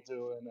people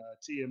doing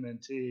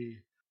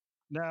TMNT.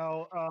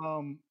 Now,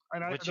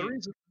 the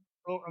reason.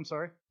 Oh, I'm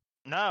sorry.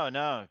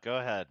 No, go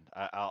ahead.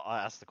 I'll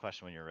ask the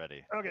question when you're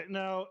ready. Okay,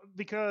 now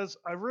because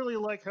I really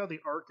like how the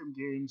Arkham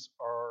games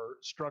are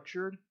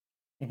structured.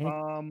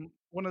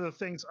 One of the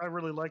things I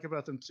really like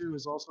about them too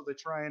is also they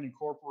try and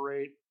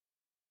incorporate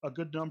a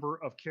good number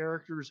of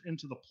characters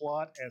into the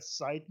plot as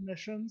side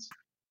missions,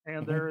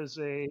 and there is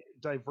a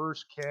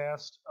diverse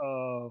cast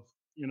of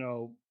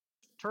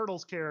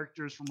Turtles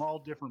characters from all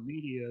different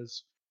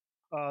medias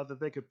that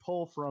they could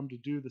pull from to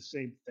do the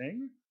same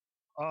thing.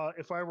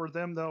 If I were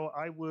them, though,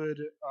 I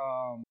would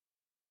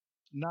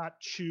not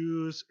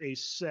choose a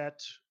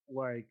set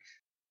like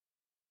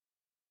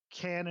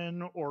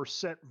canon or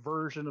set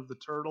version of the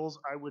Turtles.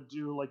 I would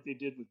do like they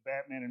did with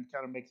Batman and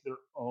kind of make their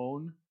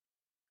own.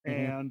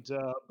 And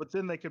but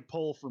then they could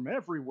pull from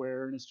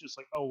everywhere, and it's just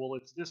like, oh well,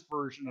 it's this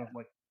version of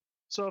like.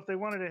 So if they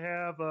wanted to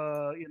have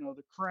the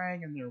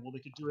Krang in there, well, they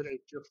could do it as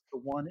just the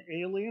one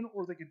alien,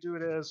 or they could do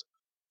it as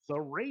the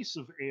race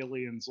of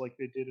aliens like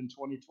they did in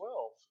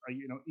 2012.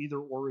 Either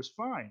or is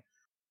fine.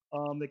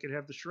 They could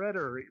have the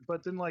Shredder,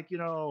 but then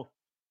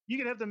you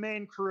could have the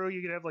main crew.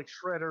 You could have like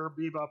Shredder,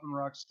 Bebop, and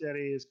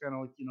Rocksteady as kind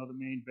of like the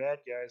main bad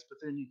guys. But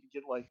then you could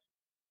get like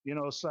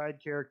side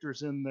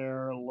characters in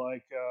there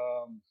like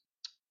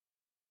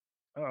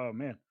oh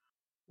man,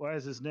 why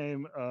is his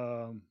name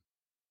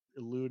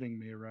eluding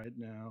me right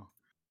now?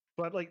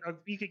 But like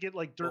you could get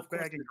like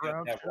Dirtbag and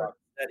Ground.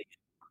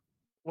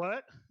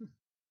 What?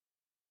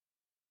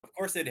 Of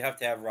course, they'd have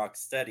to have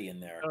Rocksteady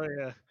in there. Oh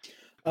yeah.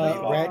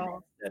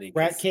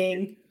 Rat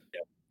King.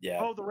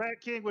 Yeah. Oh, the Rat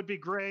King would be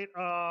great.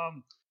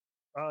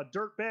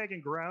 Dirtbag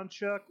and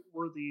Groundchuck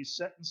were the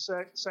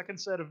second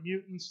set of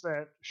mutants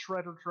that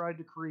Shredder tried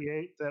to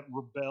create that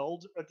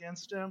rebelled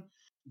against him.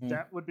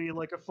 That would be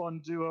like a fun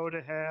duo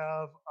to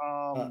have.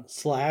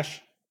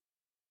 Slash.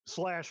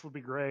 Slash would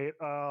be great.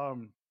 A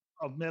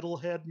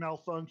metalhead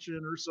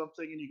malfunction or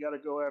something, and you got to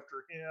go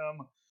after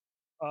him.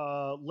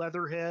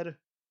 Leatherhead,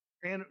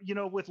 and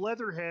with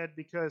Leatherhead,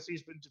 because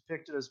he's been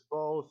depicted as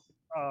both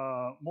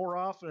more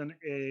often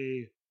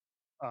a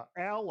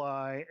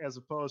ally as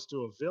opposed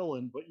to a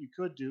villain, but you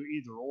could do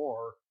either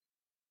or.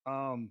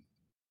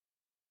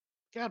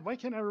 God, why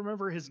can't I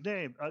remember his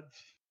name?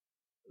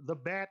 The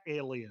Bat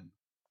Alien,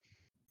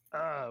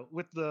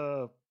 with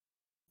the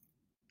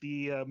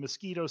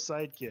mosquito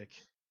sidekick.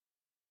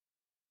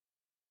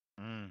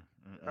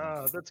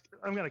 That's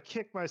I'm gonna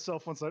kick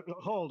myself once I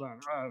hold on.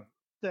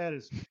 That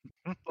is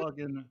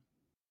bugging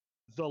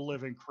the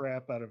living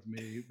crap out of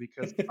me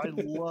because I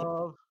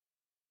love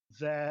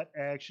that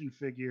action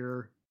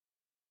figure.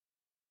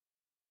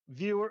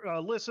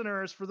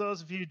 Listeners, for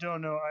those of you who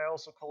don't know, I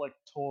also collect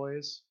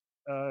toys.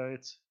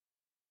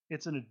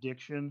 It's an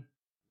addiction,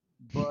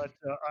 but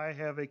I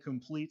have a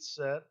complete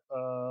set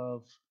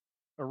of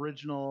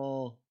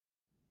original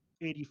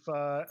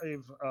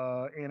 85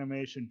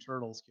 animation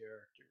Turtles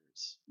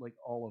characters, like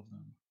all of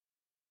them.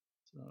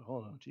 So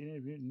hold on,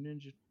 Teenage Mutant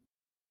Ninja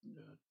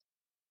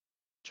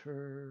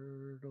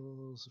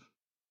Turtles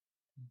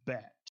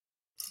Bat.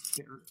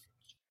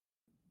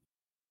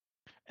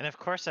 And of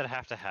course, I'd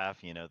have to have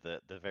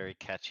the very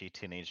catchy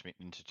Teenage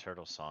Mutant Ninja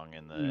Turtle song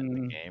in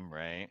the game,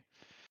 right?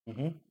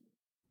 Mm-hmm.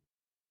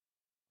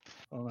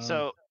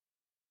 So,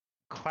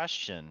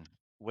 question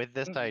with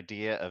this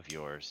idea of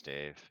yours,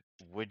 Dave,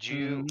 would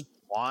you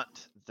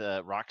want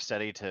the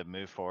Rocksteady to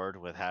move forward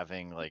with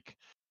having like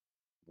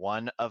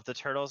one of the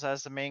turtles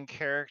as the main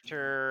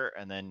character,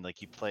 and then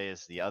like you play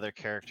as the other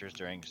characters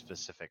during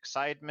specific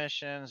side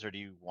missions, or would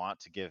you want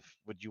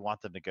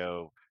them to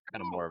go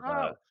kind of more of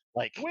a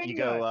like you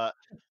go?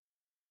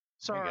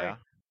 Sorry,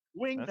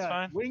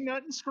 Wingnut,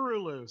 Wingnut and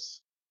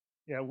Screwloose.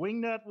 Yeah,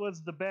 Wingnut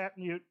was the bat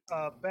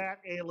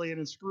alien,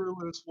 and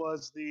Screwloose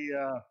was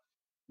the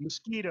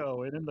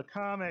mosquito. And in the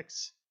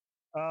comics,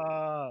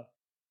 I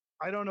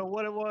don't know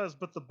what it was,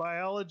 but the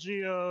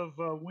biology of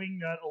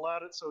Wingnut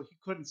allowed it so he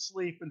couldn't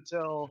sleep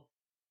until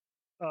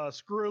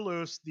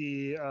Screwloose,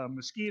 the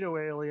mosquito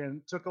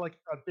alien, took like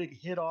a big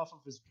hit off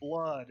of his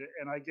blood,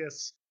 and I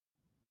guess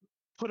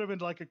put him in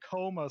like a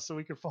coma so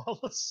he could fall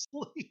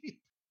asleep.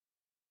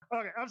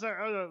 Okay, I'm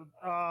sorry.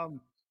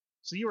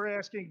 So you were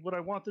asking, would I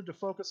want them to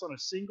focus on a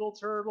single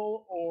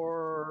turtle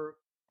or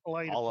allow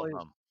you all to play? Of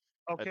them.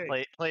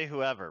 Okay, play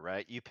whoever,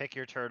 right? You pick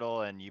your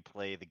turtle and you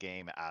play the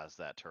game as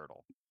that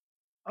turtle.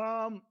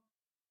 I'm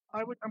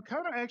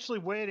kind of actually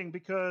waiting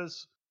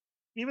because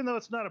even though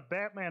it's not a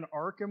Batman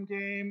Arkham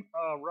game,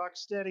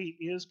 Rocksteady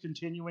is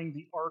continuing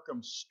the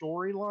Arkham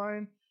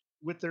storyline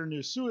with their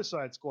new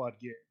Suicide Squad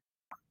game.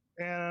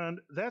 And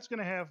that's going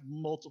to have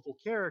multiple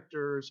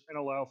characters and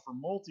allow for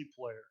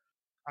multiplayer.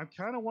 I'm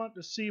kind of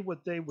wanting to see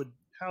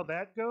how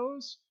that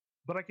goes,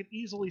 but I could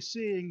easily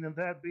seeing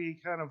that be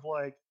kind of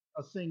like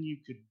a thing you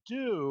could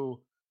do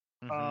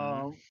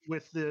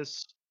with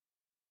this,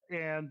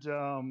 and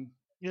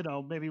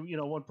maybe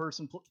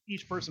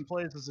each person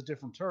plays as a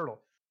different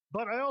turtle.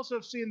 But I also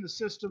have seen the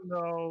system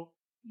though,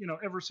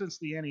 ever since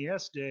the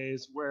NES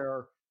days,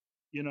 where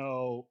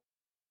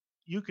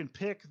you can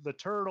pick the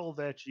turtle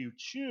that you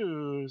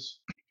choose,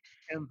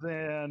 and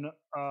then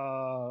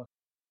at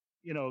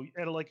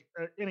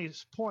any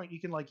point you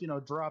can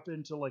drop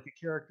into like a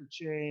character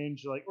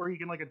change, or you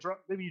can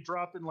maybe you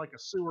drop in like a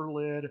sewer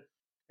lid,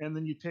 and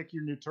then you pick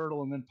your new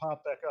turtle and then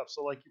pop back up.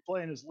 So like you're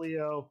playing as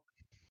Leo,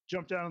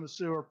 jump down in the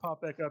sewer,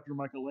 pop back up, you're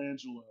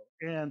Michelangelo.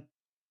 And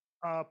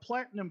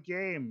Platinum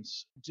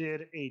Games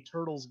did a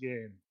Turtles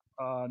game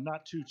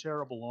not too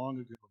terrible long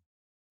ago.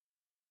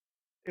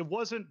 It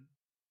wasn't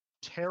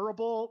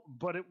terrible,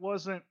 but it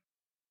wasn't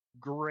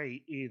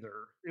great either.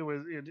 It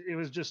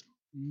was just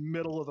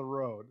middle of the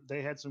road.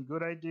 They had some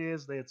good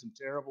ideas, they had some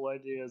terrible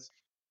ideas,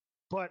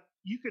 but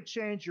you could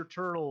change your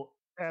turtle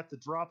at the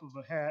drop of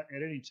a hat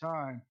at any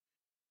time.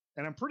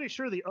 And I'm pretty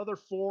sure the other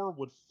four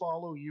would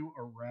follow you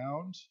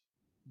around,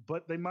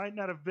 but they might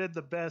not have been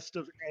the best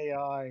of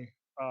AI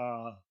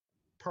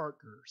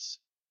partners.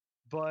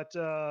 But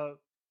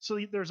so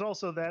there's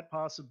also that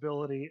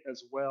possibility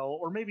as well.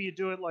 Or maybe you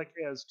do it like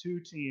as two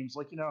teams,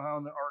 like how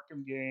in the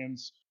Arkham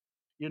games,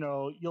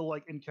 you'll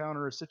like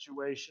encounter a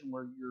situation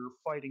where you're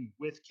fighting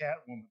with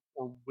Catwoman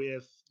or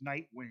with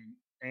Nightwing,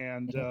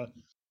 and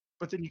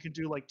but then you can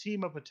do like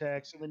team up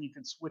attacks, and then you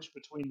can switch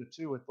between the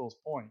two at those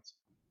points.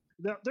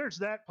 There's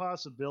that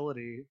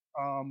possibility.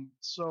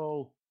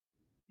 So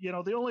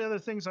the only other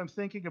things I'm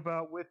thinking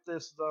about with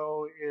this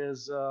though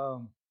is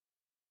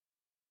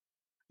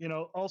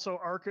also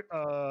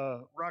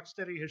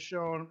Rocksteady has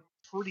shown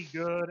pretty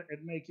good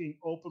at making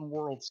open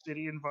world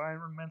city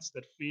environments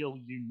that feel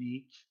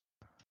unique.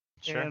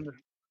 Sure. And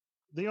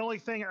the only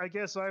thing I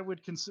guess I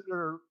would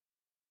consider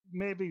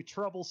maybe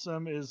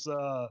troublesome is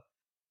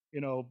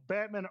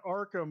Batman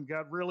Arkham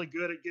got really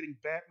good at getting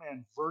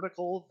Batman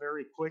vertical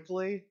very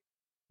quickly,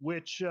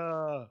 which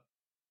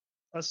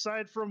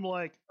aside from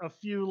like a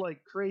few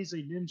like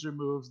crazy ninja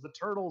moves, the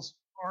turtles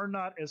are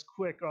not as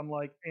quick on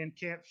and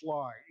can't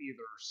fly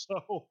either.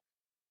 So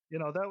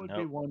That would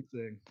be Nope. one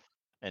thing.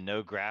 And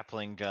no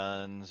grappling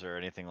guns or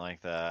anything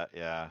like that.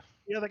 Yeah.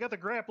 Yeah, they got the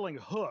grappling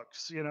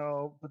hooks,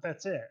 but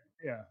that's it.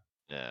 Yeah.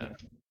 Yeah.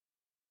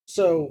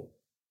 So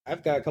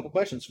I've got a couple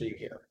questions for you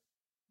here.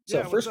 So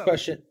Yeah, what's up?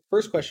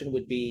 first question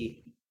would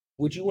be,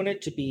 would you want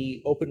it to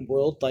be open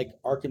world like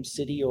Arkham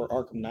City or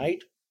Arkham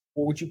Knight,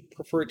 or would you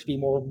prefer it to be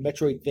more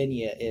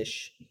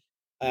Metroidvania-ish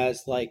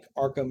as like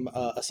Arkham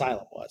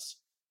Asylum was?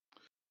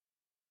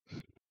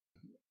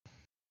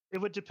 It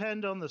would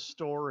depend on the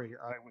story,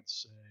 I would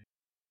say.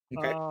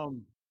 Okay.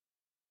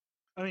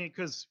 I mean,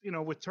 because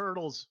with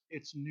Turtles,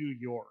 it's New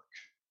York,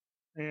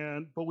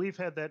 but we've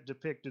had that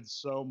depicted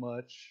so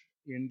much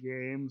in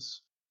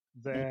games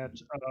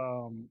that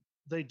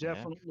they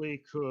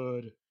definitely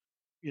could,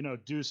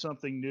 do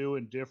something new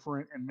and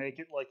different and make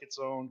it like its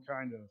own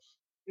kind of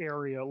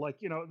area. Like,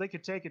 they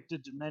could take it to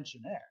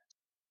Dimension X,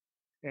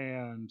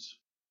 and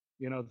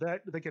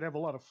that they could have a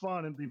lot of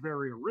fun and be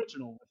very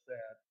original with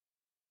that.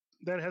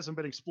 That hasn't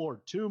been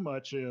explored too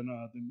much in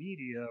the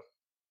media,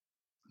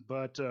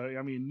 but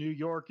I mean, New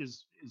York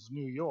is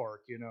New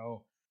York.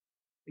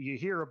 You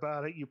hear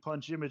about it, you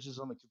punch images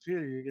on the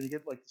computer, you're going to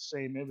get like the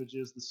same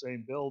images, the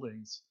same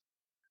buildings,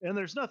 and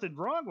there's nothing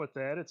wrong with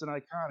that. It's an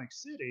iconic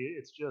city.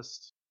 It's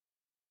just,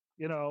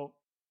 you know,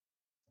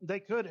 they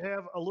could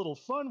have a little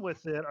fun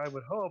with it, I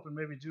would hope, and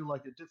maybe do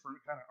like a different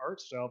kind of art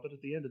style. But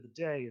at the end of the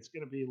day, it's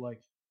going to be like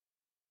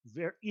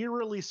very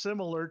eerily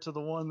similar to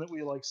the one that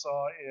we like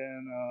saw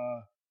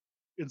in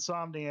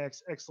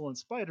Insomniac's excellent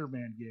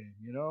Spider-Man game.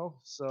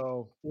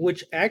 So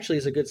Which actually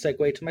is a good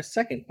segue to my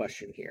second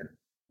question here.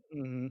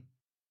 mhm.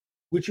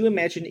 Would you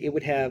imagine it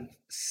would have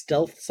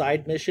stealth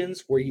side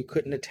missions where you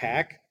couldn't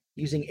attack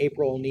using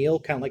April O'Neil,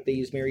 kind of like they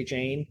use Mary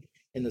Jane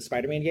in the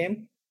Spider-Man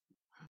game?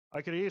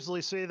 I could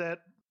easily see that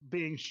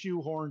being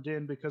shoehorned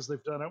in because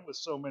they've done it with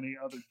so many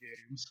other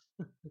games.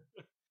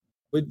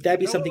 Would that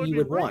be What something would you be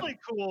would want? really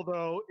cool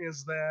though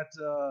is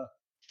that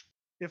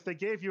if they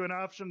gave you an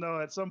option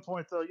though, at some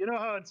point though, you know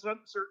how in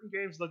certain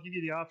games they'll give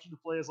you the option to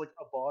play as like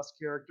a boss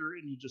character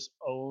and you just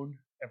own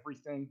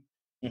everything.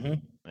 Hmm. If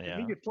you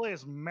Yeah. could play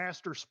as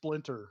Master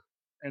Splinter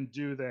and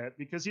do that,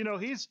 because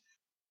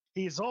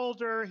he's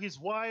older, he's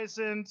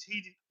wizened,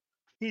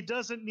 he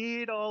doesn't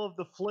need all of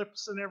the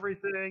flips and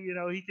everything.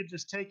 He could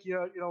just take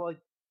you, like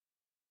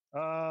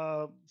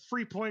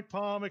 3-point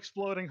palm,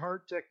 exploding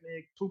heart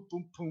technique, boom,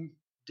 boom, boom,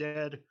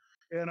 dead.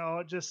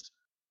 Just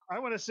I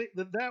want to see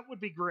that would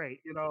be great.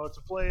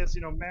 To play as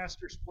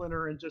Master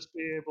Splinter and just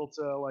be able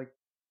to like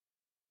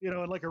in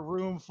like a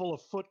room full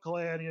of Foot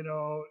Clan.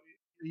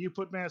 You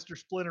put Master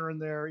Splinter in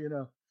there.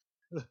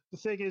 The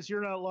thing is, you're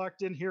not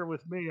locked in here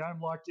with me.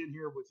 I'm locked in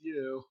here with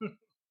you.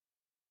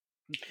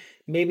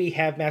 Maybe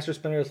have Master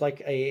Spinners like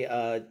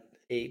a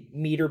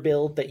meter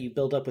build that you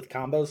build up with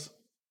combos.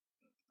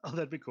 Oh,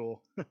 that'd be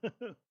cool.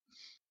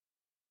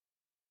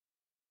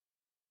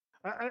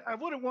 I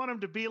wouldn't want him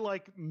to be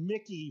like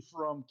Mickey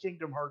from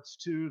Kingdom Hearts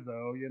 2,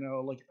 though.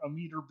 Like a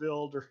meter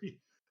build, or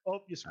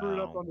oh, you screwed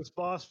up Oh. on this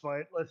boss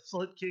fight. Let's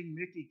let King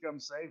Mickey come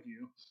save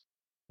you.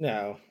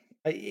 No,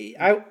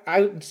 I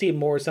would see it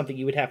more as something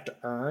you would have to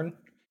earn,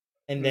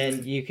 and then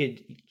Mhm. you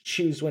could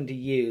choose when to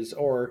use,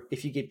 or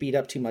if you get beat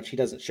up too much, he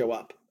doesn't show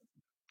up.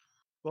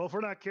 Well, if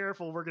we're not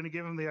careful, we're going to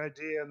give him the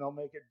idea, and they'll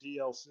make it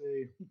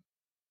DLC.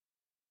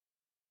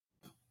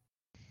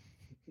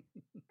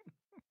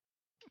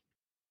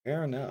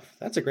 Fair enough.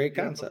 That's a great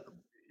Yeah, concept.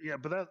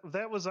 but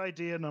that was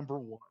idea number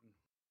one.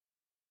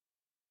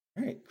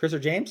 All right, Chris or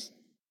James?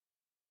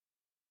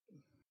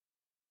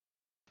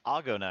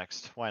 I'll go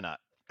next. Why not?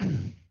 All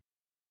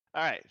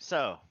right.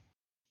 So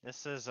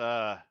this is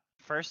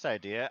first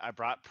idea. I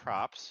brought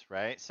props,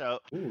 right? So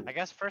Ooh. I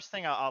guess first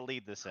thing I'll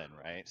lead this in,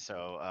 right?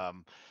 So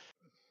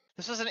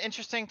this is an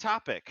interesting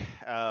topic.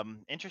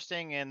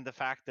 Interesting in the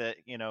fact that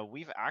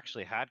we've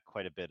actually had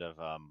quite a bit of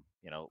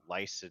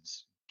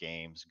licensed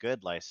games,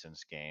 good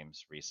licensed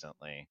games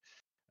recently.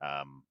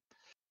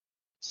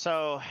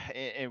 So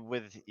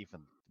with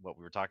even what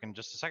we were talking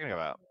just a second ago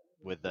about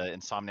with the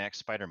Insomniac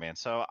Spider-Man.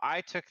 So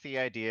I took the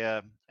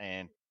idea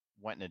and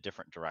went in a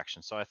different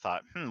direction. So I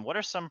thought, what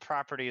are some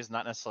properties,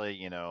 not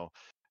necessarily,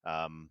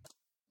 um,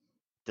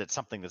 that's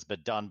something that's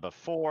been done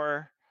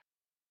before.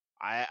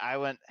 I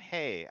went,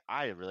 hey,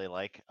 I really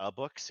like a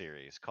book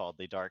series called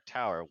The Dark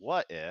Tower.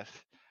 What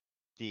if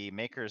the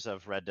makers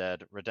of Red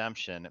Dead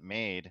Redemption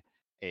made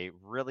a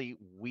really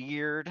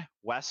weird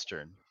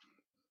Western?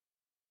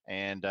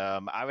 And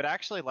I would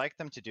actually like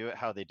them to do it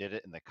how they did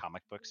it in the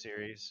comic book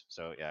series.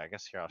 So yeah, I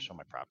guess here I'll show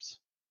my props.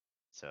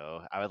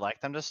 So I would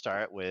like them to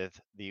start with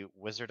the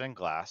Wizard and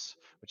Glass,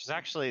 which is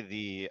actually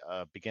the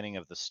beginning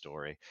of the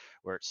story,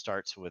 where it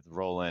starts with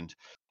Roland,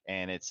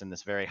 and it's in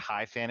this very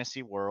high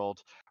fantasy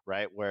world,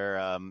 right,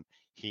 where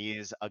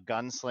he's a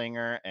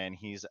gunslinger and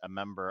he's a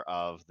member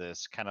of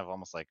this kind of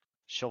almost like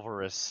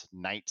chivalrous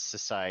knight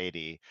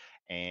society,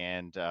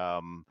 and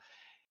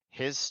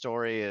his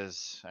story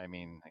is, I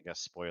mean, I guess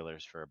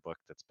spoilers for a book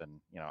that's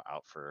been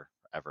out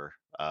forever,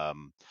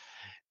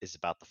 is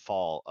about the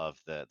fall of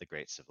the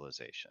great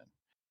civilization.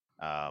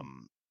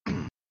 Um,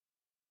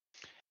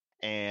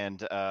 and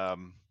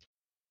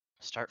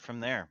start from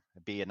there.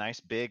 It'd be a nice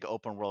big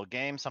open world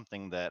game,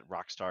 something that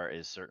Rockstar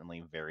is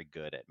certainly very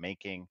good at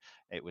making.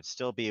 It would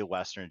still be a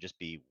Western, just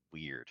be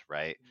weird,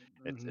 right?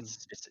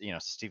 It's you know,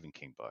 it's a Stephen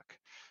King book.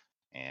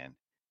 And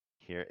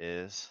here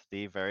is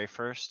the very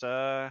first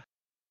comic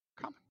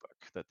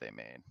book that they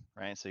made,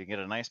 right? So you get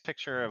a nice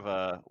picture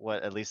of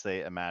what at least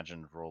they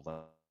imagined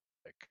Roland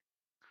like.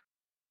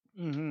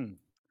 Mm-hmm.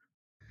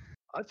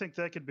 I think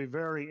that could be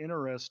very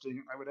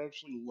interesting. I would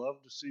actually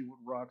love to see what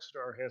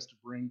Rockstar has to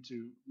bring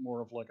to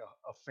more of like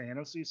a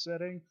fantasy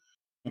setting,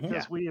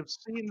 because we have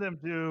seen them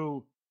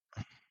do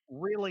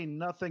really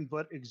nothing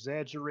but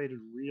exaggerated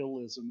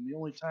realism. And the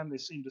only time they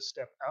seem to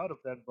step out of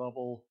that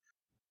bubble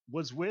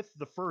was with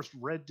the first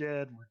Red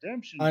Dead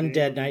Redemption game.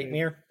 Undead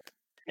Nightmare.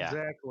 Yeah.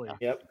 Exactly.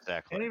 Yep.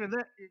 Exactly. And even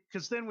that,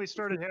 because then we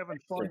started having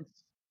fun.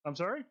 I'm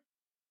sorry?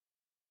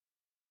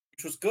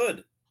 Which was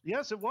good.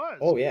 Yes, it was.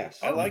 Oh yes.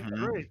 I like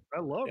Mhm. Great.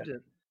 I loved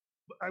it.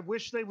 But I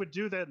wish they would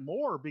do that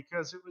more,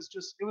 because it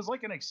was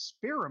like an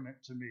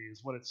experiment to me,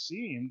 is what it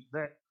seemed,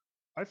 that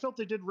I felt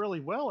they did really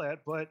well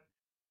at. But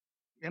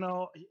you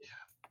know,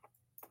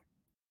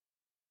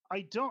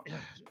 I don't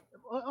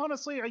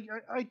honestly,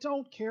 I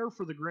don't care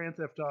for the Grand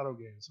Theft Auto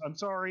games. I'm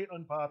sorry,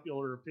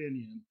 unpopular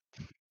opinion.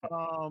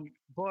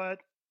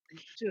 But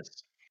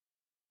just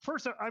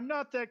first, I'm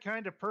not that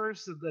kind of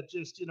person that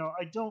just,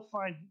 I don't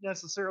find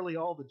necessarily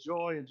all the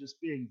joy in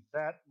just being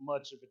that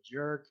much of a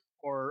jerk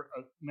or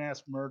a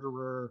mass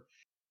murderer,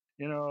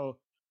 you know.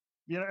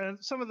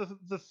 And some of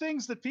the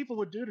things that people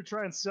would do to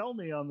try and sell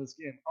me on this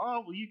game.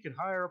 Oh, well, you could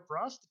hire a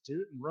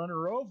prostitute and run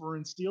her over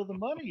and steal the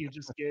money you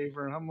just gave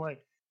her. And I'm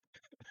like,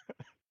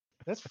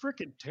 that's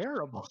freaking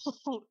terrible.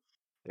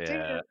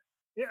 Yeah.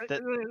 Yeah.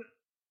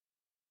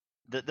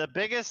 The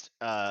biggest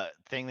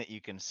thing that you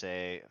can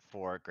say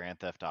for Grand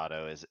Theft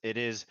Auto is it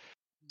is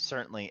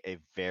certainly a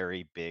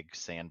very big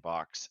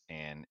sandbox,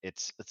 and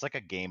it's like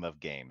a game of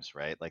games,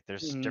 right? Like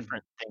there's Mhm.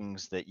 different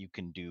things that you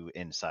can do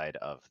inside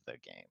of the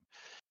game.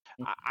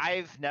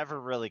 I've never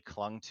really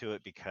clung to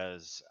it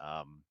because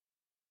I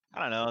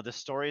don't know, the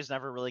stories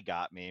never really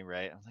got me,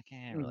 right? I was like,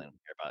 I really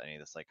don't care about any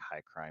of this like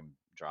high crime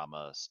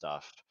drama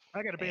stuff.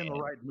 I got to be in the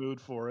And right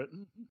mood for it.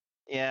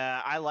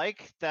 yeah, I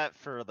like that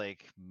for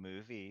like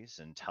movies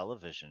and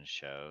television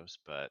shows,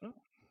 but Oh.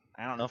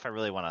 I don't know if I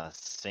really want to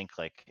sink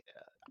like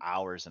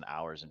hours and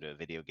hours into a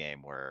video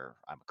game where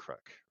I'm a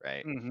crook,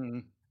 right? Mm-hmm.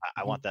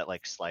 I want that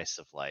like slice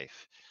of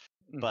life.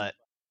 But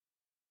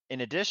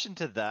in addition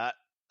to that,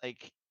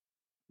 like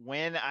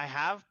when I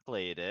have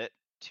played it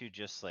to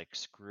just like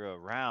screw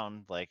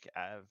around, like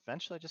I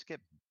eventually just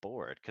get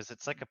bored because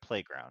it's like a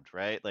playground,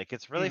 right? Like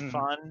it's really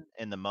fun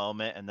in the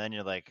moment, and then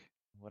you're like,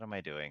 what am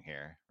I doing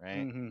here,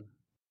 right?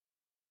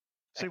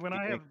 See, when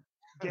I have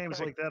games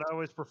like that, I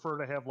always prefer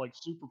to have like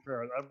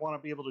superpowers. I'd want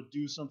to be able to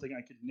do something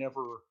I could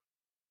never,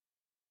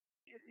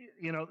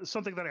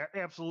 something that I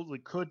absolutely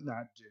could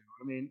not do.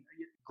 I mean,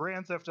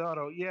 Grand Theft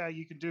Auto, yeah,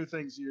 you can do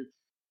things do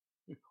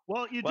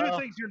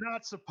things you're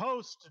not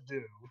supposed to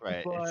do.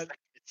 Right. But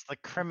It's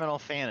like criminal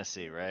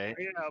fantasy, right?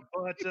 yeah,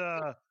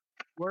 but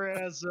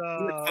whereas Do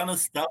a ton of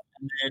stuff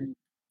and then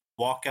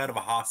walk out of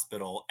a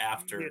hospital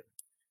after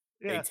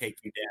they take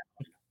you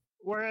down.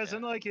 Whereas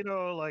in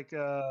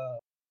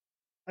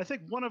I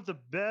think one of the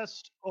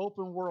best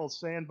open world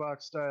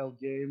sandbox style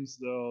games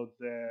though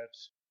that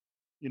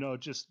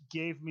just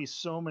gave me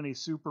so many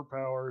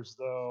superpowers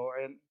though,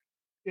 and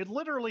it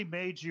literally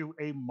made you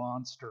a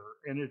monster,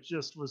 and it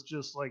just was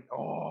just like,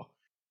 oh,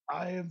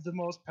 I am the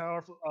most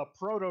powerful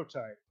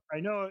Prototype. I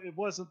know it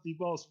wasn't the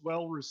most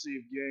well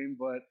received game,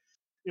 but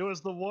it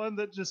was the one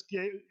that just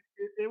gave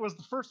it was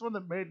the first one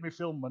that made me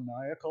feel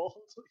maniacal.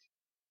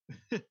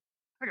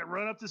 I could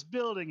run up this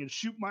building and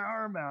shoot my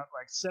arm out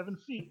like 7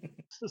 feet,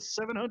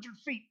 700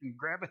 feet, and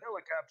grab a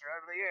helicopter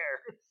out of the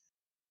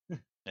air.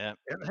 Yeah.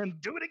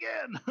 And do it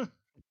again.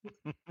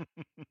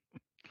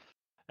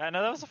 I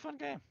know that was a fun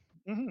game.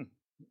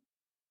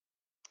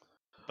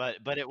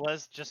 But it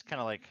was just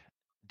kind of like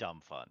dumb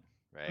fun,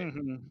 right?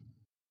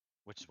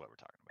 Which is what we're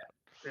talking about.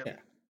 Yeah.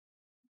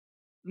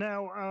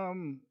 Now,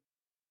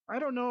 I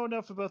don't know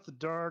enough about the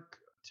Dark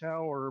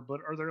Tower,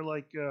 but are there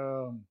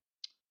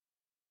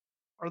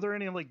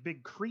any like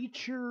big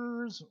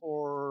creatures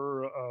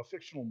or a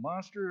fictional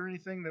monster or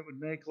anything that would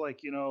make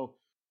like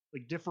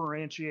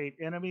differentiate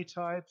enemy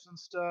types and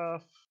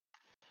stuff?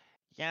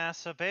 Yeah,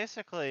 so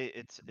basically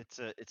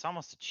it's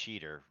almost a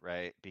cheater,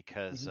 right?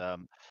 Because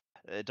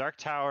Dark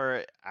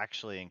Tower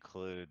actually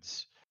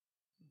includes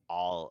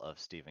all of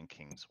Stephen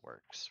King's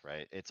works,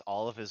 right? It's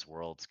all of his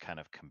worlds kind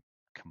of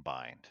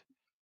combined.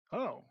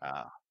 Oh.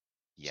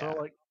 Yeah. So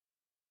like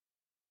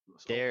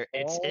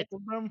it's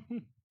of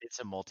them? It's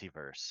a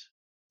multiverse.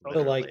 So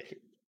Literally. like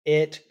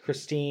it,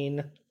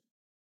 Christine.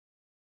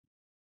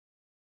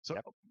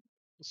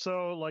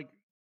 So like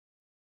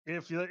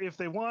if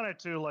they wanted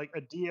to, like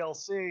a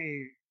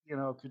DLC,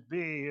 could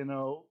be,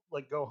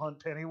 like go hunt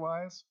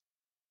Pennywise.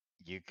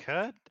 You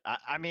could.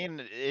 I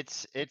mean,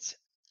 it's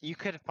you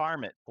could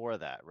farm it for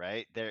that,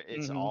 right?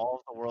 It's all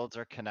of the worlds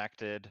are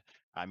connected.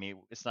 I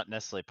mean, it's not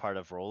necessarily part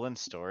of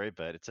Roland's story,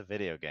 but it's a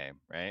video game,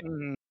 right?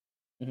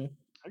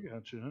 I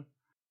got you.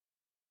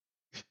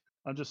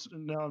 I'm just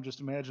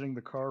imagining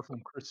the car from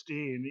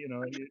Christine.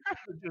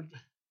 You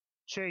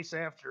chase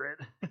after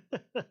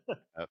it.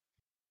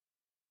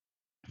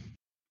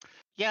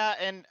 Yeah,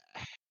 and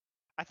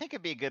I think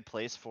it'd be a good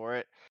place for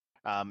it.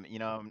 I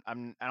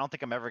don't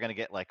think I'm ever gonna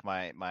get like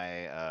my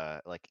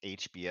like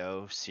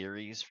HBO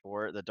series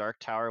for The Dark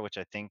Tower, which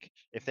I think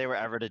if they were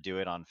ever to do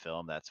it on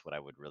film, that's what I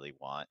would really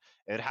want.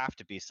 It would have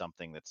to be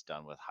something that's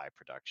done with high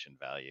production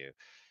value.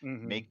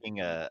 Mhm. Making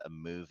a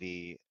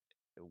movie,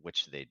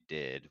 which they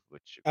did,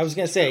 which I was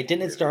gonna a say, terrible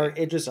didn't it movie. star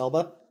Idris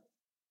Elba?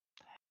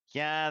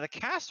 Yeah, the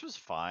cast was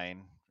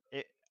fine.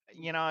 It,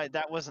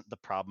 that wasn't the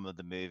problem of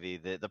the movie.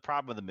 The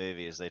problem of the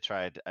movie is they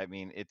tried. I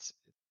mean, it's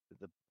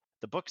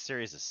the book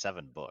series is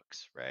 7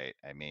 books, right?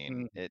 I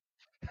mean, Mhm. it.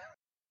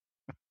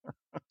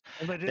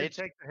 And they They didn't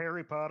take the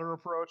Harry Potter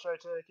approach, I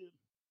take it.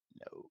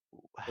 no,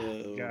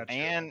 Gotcha.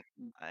 and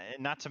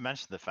not to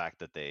mention the fact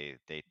that they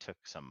took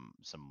some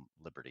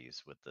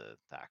liberties with the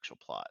actual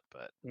plot,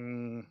 but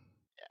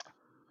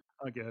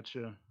I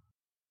gotcha.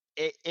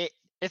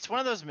 it's one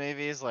of those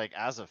movies like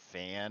as a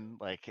fan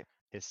like it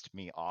pissed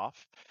me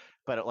off,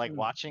 but like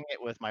watching it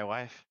with my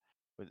wife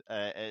with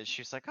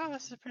she's like, oh,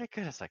 this is pretty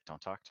good. It's like, don't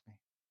talk to me,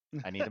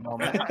 I need a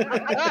moment.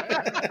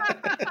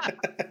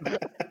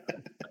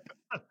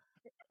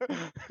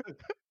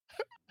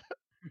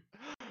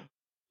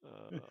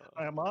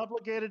 I am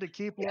obligated to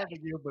keep loving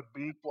you, but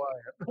be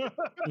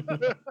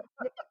quiet.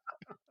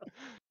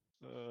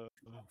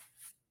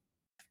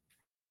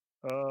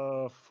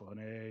 Oh,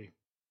 funny.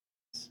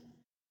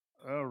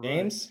 All right.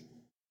 James?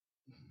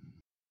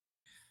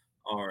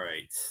 All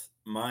right.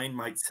 Mine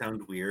might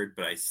sound weird,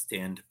 but I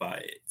stand by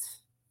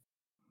it.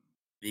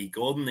 The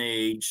Golden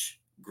Age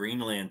Green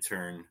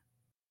Lantern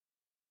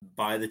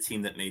by the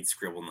team that made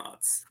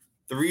Scribblenauts.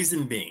 The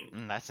reason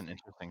being, that's an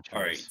interesting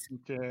choice.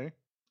 all right.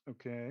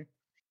 Okay.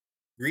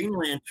 Green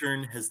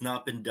Lantern has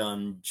not been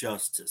done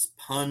justice.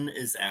 Pun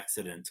is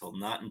accidental,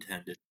 not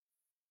intended.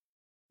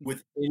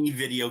 With any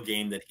video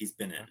game that he's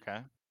been in.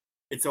 Okay.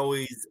 It's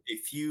always a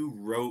few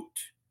rote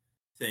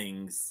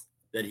things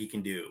that he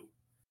can do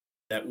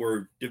that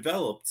were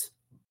developed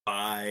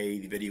by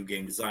the video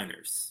game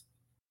designers.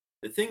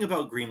 The thing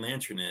about Green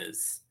Lantern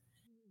is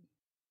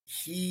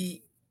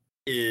he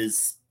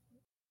is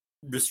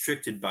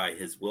restricted by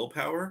his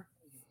willpower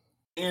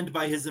and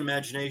by his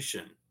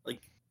imagination.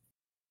 Like,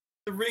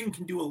 the Ring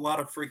can do a lot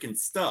of freaking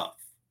stuff,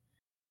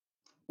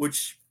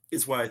 which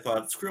is why I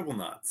thought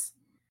Scribblenauts.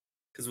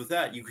 Because with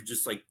that, you could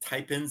just like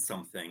type in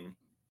something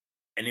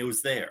and it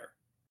was there.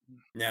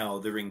 Now,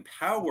 the Ring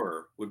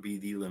power would be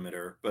the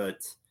limiter, but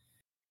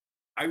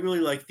I really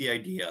like the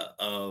idea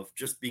of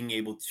just being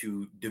able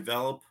to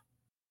develop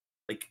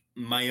like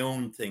my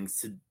own things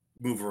to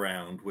move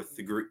around with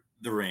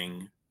the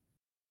Ring.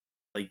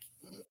 Like,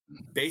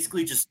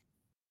 basically just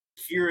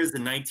here is a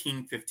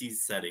 1950s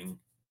setting.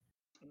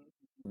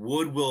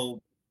 Wood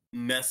will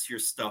mess your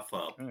stuff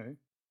up. Okay.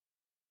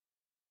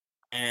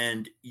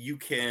 And you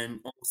can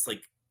almost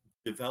like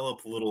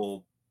develop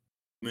little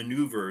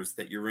maneuvers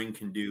that your Ring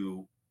can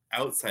do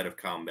outside of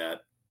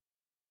combat.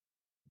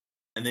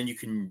 And then you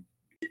can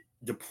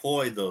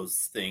deploy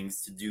those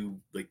things to do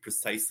like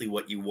precisely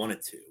what you want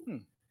it to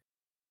in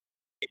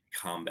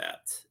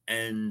combat.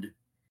 And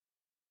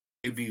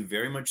it'd be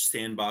very much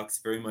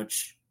sandbox, very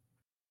much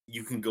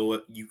you can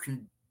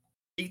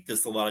beat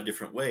this a lot of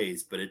different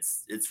ways, but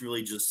it's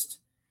really just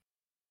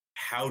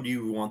how do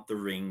you want the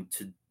Ring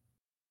to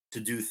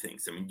do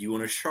things? I mean, do you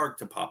want a shark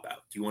to pop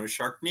out? Do you want a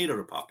Sharknado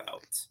to pop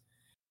out?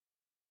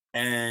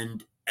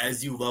 And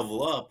as you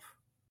level up,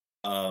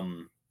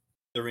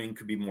 the Ring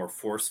could be more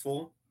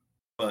forceful,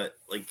 but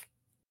like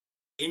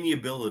any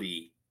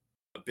ability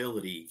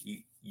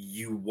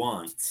you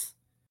want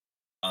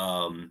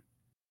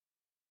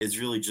is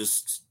really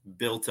just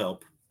built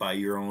up by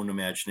your own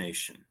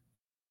imagination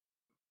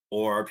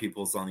or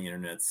people's on the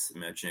internet's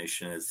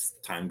imagination as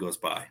time goes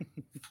by.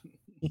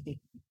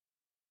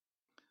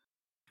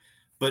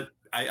 But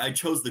I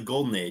chose the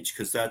Golden Age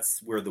because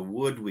that's where the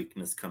wood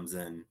weakness comes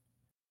in,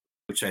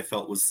 which I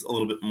felt was a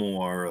little bit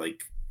more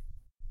like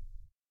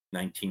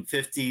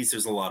 1950s.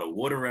 There's a lot of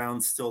wood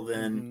around still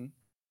then.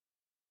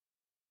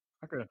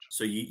 Okay.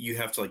 So you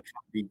have to like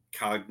be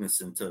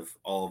cognizant of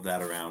all of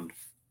that around.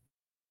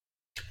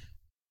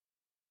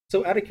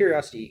 So, out of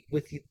curiosity,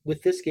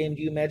 with this game,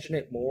 do you imagine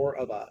it more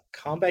of a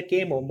combat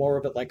game or more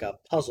of it like a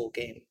puzzle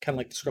game, kind of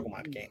like the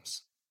Scribblenauts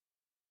games?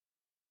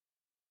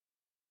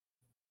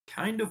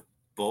 Kind of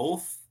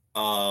both.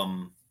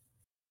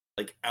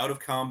 Like out of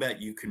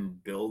combat, you can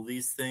build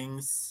these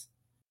things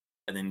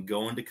and then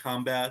go into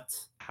combat.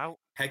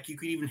 Heck, you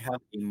could even have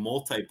a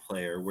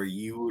multiplayer where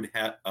you would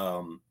have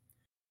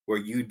where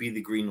you'd be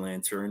the Green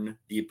Lantern.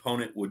 The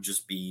opponent would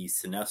just be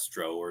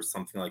Sinestro or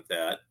something like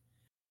that.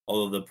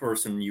 Although the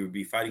person you would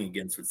be fighting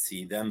against would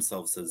see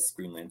themselves as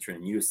Green Lantern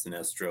and you as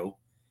Sinestro.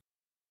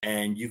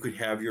 And you could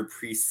have your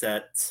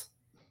preset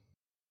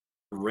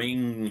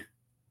Ring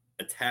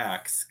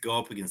attacks go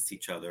up against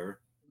each other.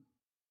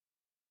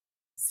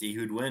 See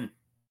who'd win.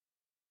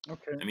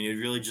 Okay. I mean,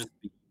 it'd really just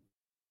be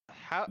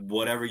How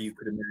whatever you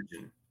could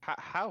imagine.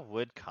 how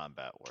would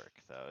combat work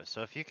though?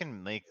 So if you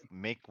can make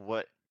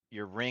what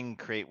your ring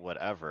create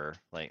whatever,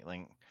 like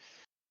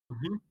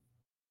Mhm.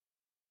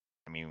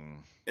 I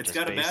mean, It's just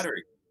got a based.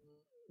 battery.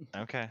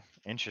 Okay,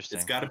 It's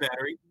interesting. got a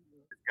battery.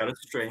 It's got a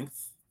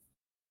strength.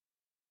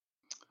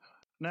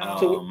 Now,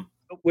 So Um,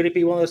 would it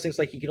be one of those things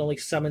like you can only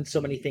summon so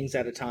many things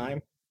at a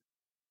time?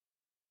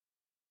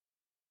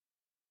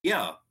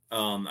 yeah.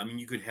 I mean,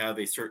 you could have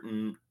a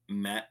certain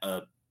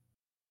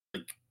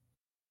like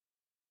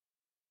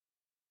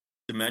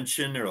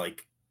dimension or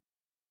like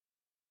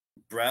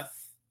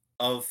breadth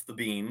of the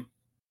beam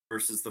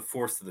versus the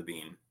force of the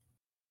beam.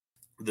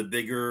 The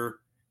bigger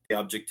the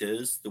object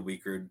is, the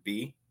weaker it'd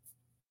be.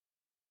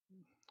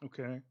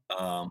 okay.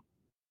 Um,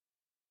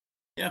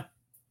 yeah.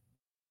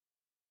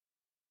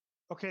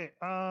 Okay.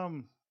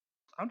 I'm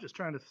just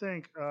trying to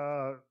think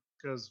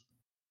because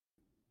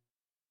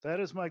that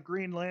is my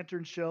Green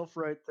Lantern shelf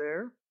right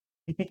there,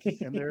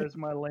 and there is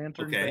my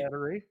lantern Okay.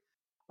 battery.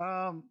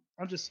 I'm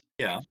just.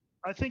 Yeah.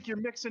 I think you're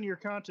mixing your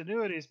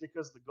continuities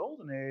because the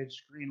Golden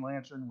Age Green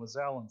Lantern was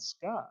Alan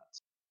Scott,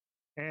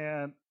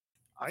 and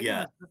I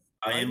Yeah. didn't.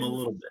 I I am a didn't.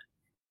 little bit.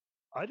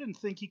 I didn't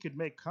think he could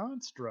make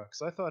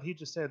constructs. I thought he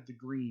just had the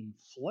green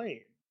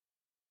flame.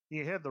 He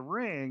had the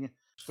ring,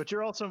 but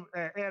you're also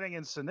adding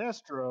in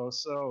Sinestro.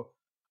 So,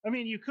 I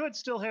mean, you could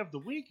still have the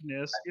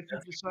weakness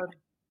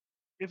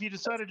if you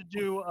decided to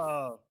do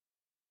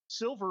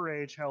Silver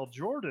Age Hal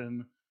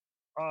Jordan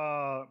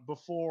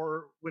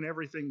before when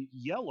everything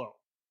yellow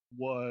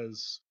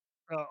was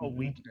a Mhm.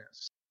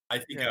 weakness. I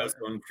think I Yeah. was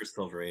going for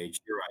Silver Age.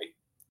 You're right.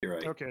 You're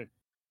right. Okay.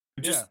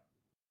 Just,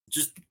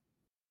 just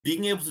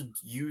being able to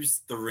use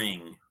the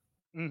ring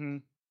Mm-hmm.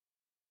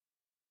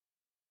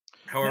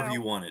 however Now,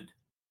 you wanted.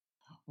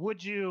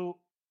 would you?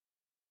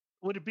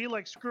 Would it be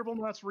like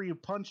Scribblenauts where you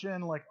punch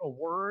in like a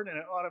word and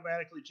it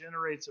automatically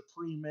generates a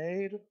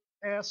pre-made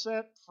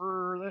asset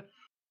for the,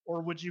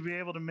 or would you be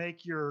able to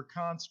make your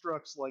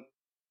constructs like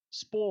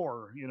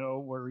Spore,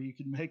 where you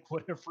can make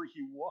whatever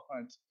you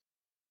want?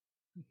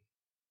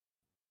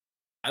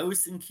 I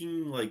was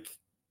thinking like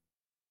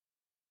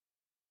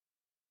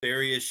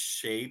various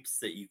shapes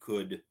that you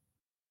could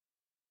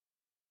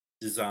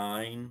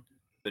design,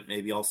 but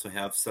maybe also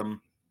have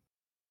some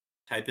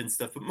type in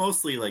stuff. But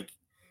mostly like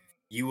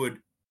you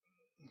would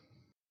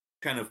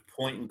kind of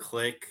point and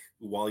click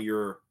while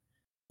you're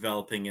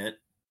developing it.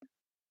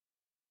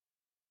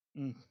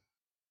 Mm.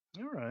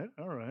 All right,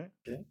 all right.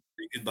 You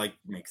could like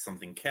make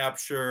something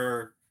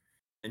capture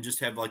and just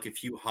have like a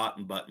few hot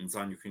and buttons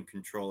on your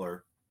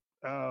controller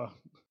Uh,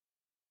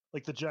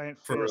 like the giant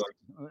for fist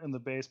like, and the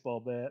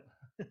baseball bat.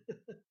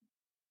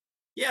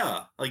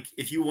 yeah, like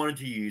if you wanted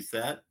to use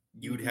that,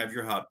 you would Mhm. have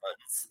your hot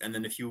buttons, and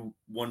then if you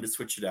wanted to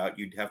switch it out,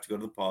 you'd have to go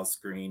to the pause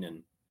screen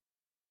and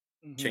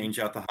Mhm. change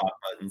out the hot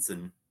buttons,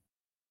 and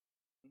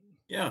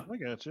yeah. I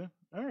got you.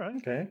 All right.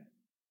 Okay.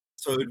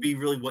 So it would be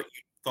really what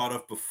you thought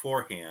of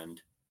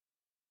beforehand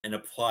and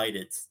applied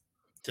it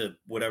to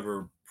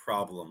whatever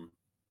problem.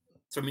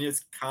 So I mean,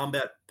 it's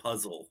combat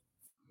puzzle.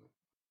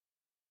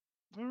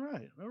 All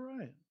right. All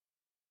right.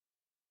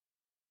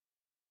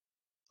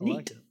 I Neat.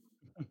 like it.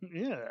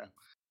 Yeah.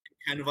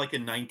 Kind of like a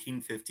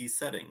 1950s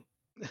setting.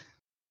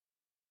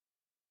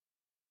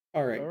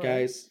 All right, All right.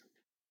 guys.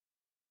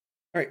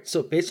 All right,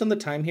 so based on the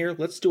time here,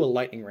 let's do a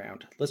lightning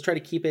round. Let's try to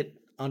keep it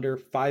under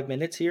 5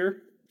 minutes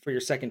here for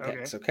your second Okay.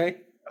 picks,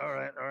 okay? All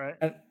right. All right.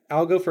 And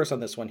I'll go first on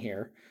this one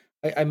here.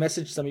 I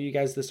messaged some of you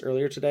guys this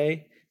earlier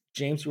today.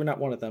 James, you were not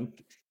one of them,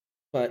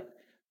 but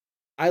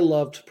I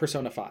loved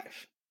Persona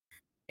 5.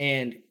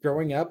 And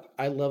growing up,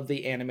 I loved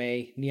the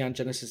anime Neon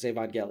Genesis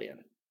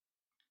Evangelion.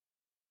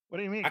 What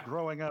do you mean? I-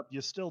 Growing up,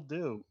 you still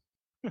do.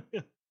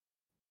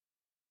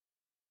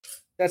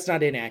 That's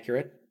not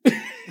inaccurate.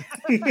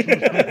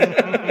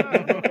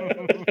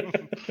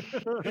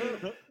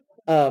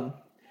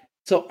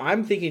 So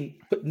I'm thinking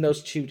putting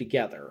those two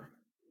together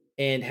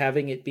and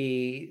having it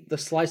be the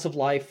slice of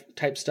life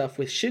type stuff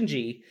with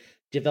Shinji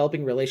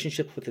developing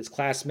relationships with his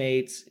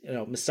classmates,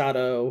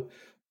 Misato,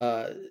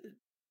 uh,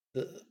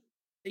 the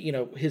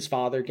his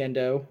father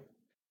Gendo,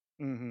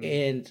 Mhm.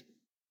 and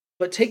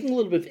but taking a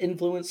little bit of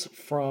influence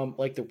from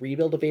like the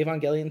rebuild of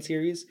Evangelion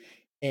series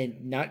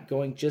and not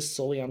going just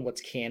solely on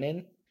what's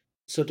canon.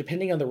 So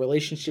depending on the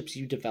relationships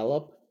you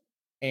develop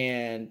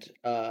and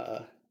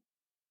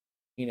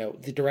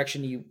the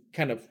direction you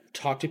kind of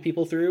talk to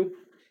people through,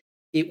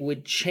 it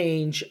would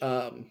change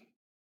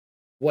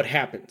what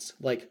happens.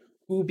 Like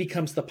who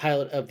becomes the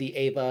pilot of the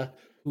Ava,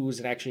 who's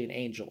actually an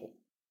angel,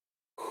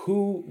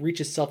 who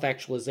reaches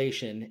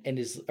self-actualization and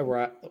is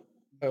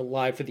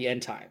alive for the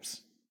end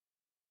times,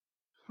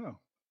 Huh.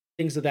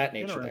 things of that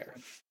nature there.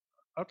 Interesting.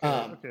 Okay.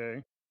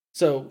 Okay.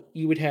 So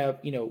you would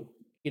have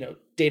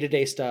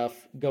day-to-day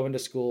stuff, going to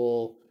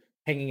school,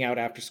 hanging out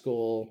after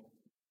school,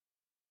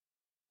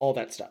 all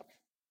that stuff.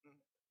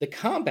 The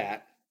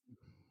combat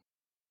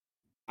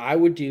I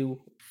would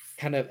do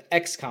kind of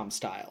XCOM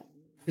style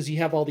because you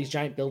have all these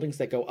giant buildings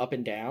that go up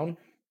and down.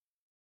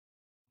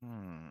 Oh,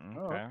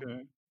 Okay.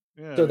 okay.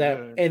 Yeah. So that,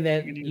 Yeah. and You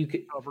then can use you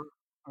could, cover.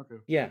 Okay.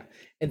 Yeah,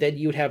 and then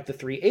you would have the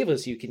 3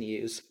 Avas you can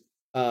use,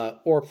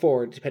 or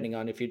 4, depending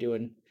on if you're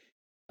doing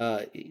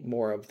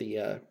more of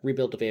the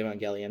rebuild of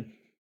Evangelion,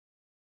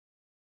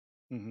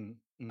 Mm-hmm.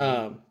 Mm-hmm.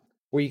 um,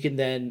 where you can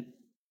then,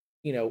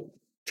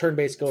 turn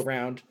based go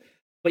around,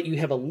 but you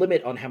have a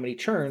limit on how many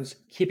turns,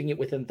 keeping it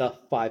within the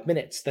 5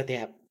 minutes that they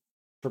have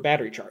for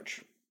battery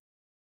charge.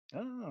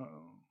 Oh,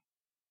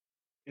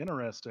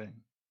 interesting.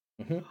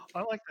 Hmm.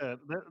 I like that.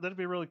 That'd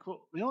be really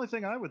cool. The only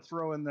thing I would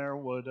throw in there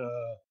would,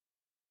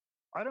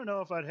 I don't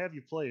know if I'd have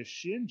you play as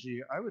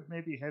Shinji. I would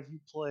maybe have you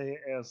play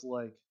as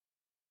like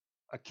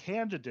a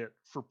candidate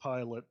for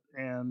pilot,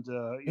 and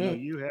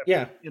you have,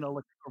 Yeah.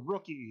 like a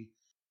rookie,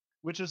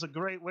 which is a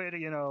great way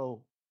to,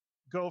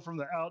 go from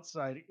the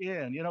outside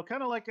in.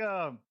 Kind of like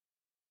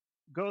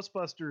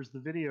Ghostbusters, the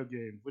video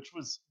game, which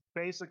was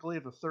basically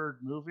the third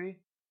movie,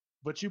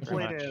 but you Pretty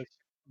played much. as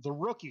the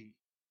rookie,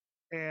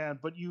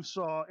 but you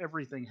saw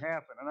everything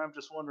happen. And I'm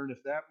just wondering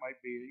if that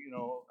might be,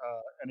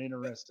 an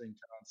interesting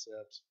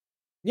concept.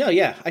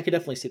 Yeah, I could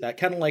definitely see that.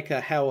 Kind of like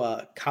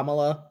how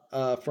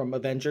Kamala from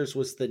Avengers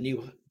was the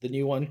new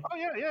one. Oh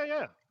yeah, yeah,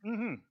 yeah.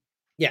 Mm-hmm.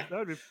 Yeah, That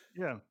would be,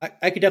 yeah.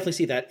 I could definitely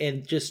see that,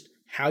 and just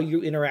how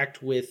you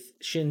interact with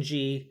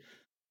Shinji,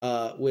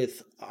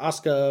 with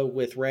Asuka,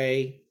 with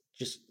Rei,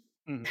 just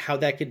Hmm. how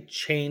that could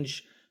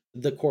change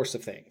the course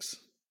of things.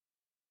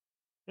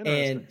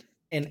 Interesting.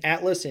 And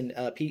Atlas and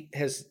Pete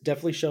has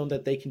definitely shown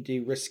that they can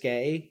do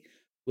risque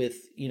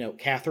with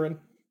Catherine.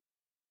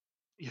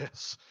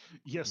 Yes,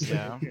 yes, they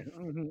Yeah. can.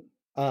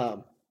 Hmm.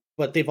 Um,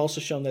 but they've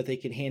also shown that they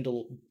can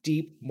handle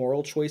deep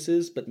moral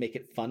choices, but make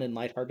it fun and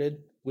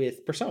lighthearted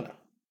with Persona.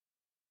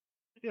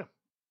 Yeah,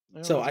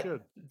 yeah, So that's I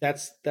good.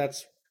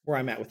 that's where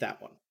I'm at with that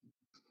one.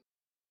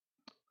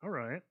 All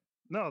right.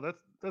 No,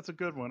 that's a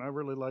good one. I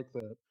really like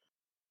that.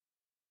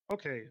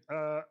 Okay,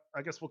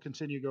 I guess we'll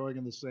continue going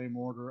in the same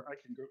order. I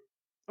can go.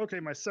 Okay,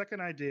 my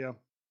second idea.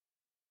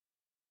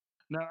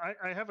 Now,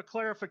 I have a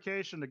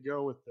clarification to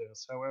go with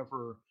this.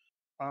 However,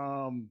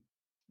 um,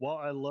 while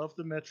I love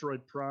the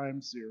Metroid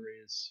Prime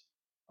series,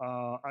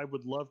 I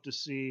would love to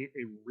see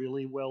a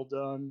really well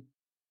done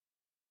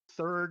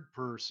third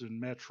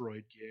person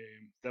Metroid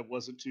game that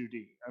wasn't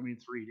 2D. I mean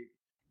 3D.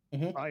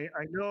 Hmm. I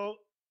know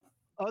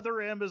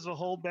Other M is a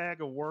whole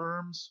bag of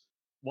worms.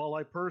 While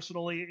I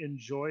personally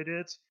enjoyed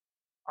it,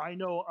 I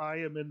know I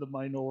am in the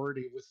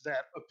minority with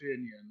that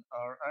opinion.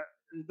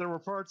 There were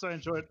parts I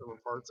enjoyed, there were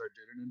parts I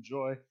didn't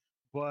enjoy,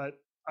 but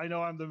I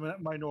know I'm the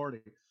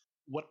minority.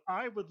 What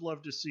I would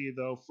love to see,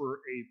 though, for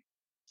a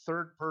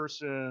third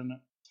person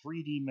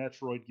 3D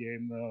Metroid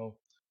game, though,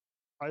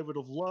 I would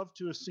have loved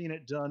to have seen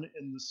it done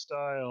in the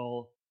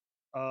style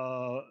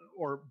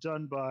or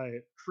done by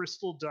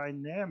Crystal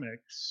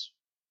Dynamics,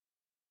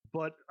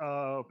 but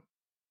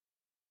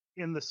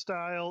in the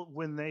style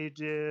when they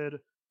did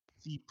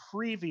the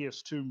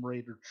previous Tomb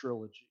Raider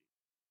trilogy,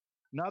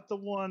 not the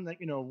one that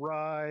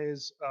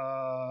Rise,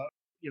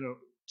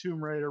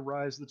 Tomb Raider,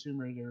 Rise of the Tomb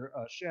Raider,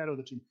 Shadow of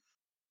the Tomb.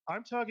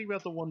 I'm talking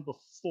about the one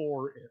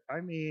before it.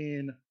 I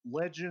mean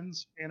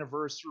Legends,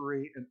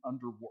 Anniversary, and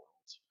Underworld.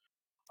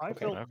 I Okay.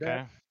 felt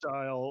that Okay.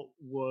 style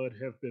would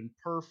have been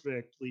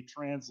perfectly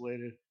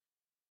translated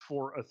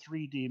for a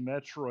 3D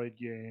Metroid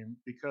game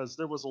because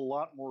there was a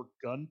lot more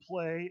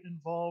gunplay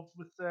involved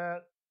with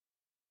that,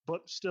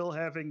 but still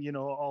having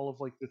all of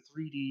like the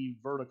 3D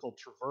vertical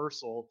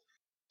traversal.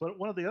 But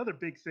one of the other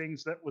big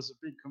things that was a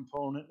big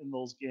component in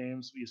those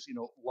games was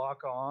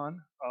lock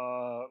on,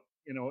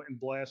 and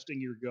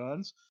blasting your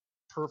guns.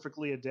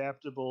 Perfectly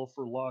adaptable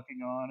for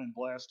locking on and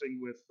blasting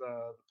with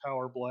the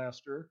power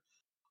blaster.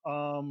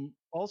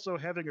 Also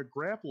having a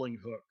grappling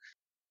hook,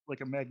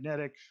 like a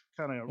magnetic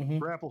kind of Hmm.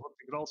 grapple hook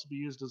that could also be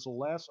used as a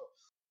lasso.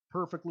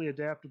 Perfectly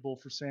adaptable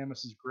for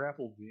Samus's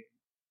grapple beam.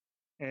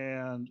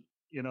 And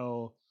you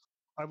know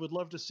I would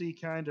love to see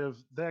kind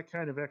of that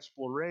kind of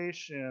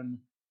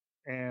exploration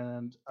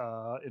and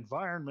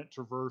environment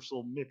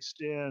traversal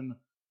mixed in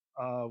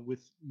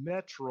with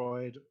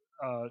Metroid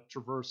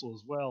traversal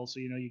as well. So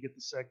you get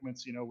the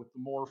segments with the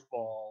morph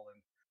ball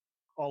and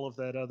all of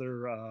that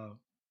other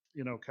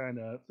kind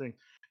of thing.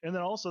 And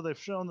then also they've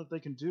shown that they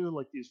can do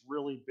like these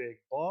really big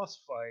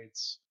boss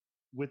fights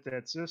with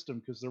that system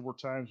because there were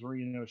times where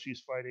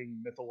she's fighting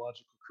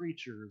mythological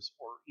creatures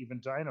or even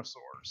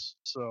dinosaurs.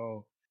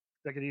 So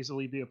that could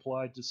easily be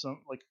applied to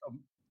some like a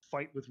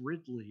fight with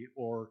Ridley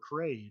or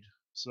Kraid.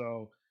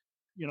 So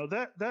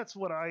that's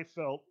what I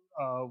felt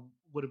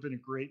would have been a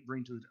great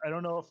bring to it. I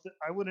don't know if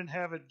I wouldn't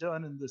have it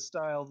done in the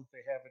style that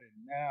they have it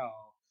in now,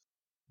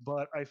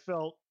 but I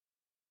felt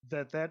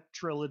that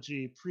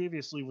trilogy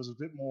previously was a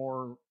bit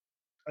more.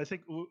 I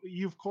think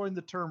you've coined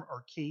the term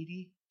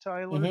arcadey,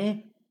 Tyler, Hmm.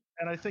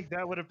 and I think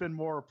that would have been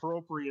more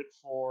appropriate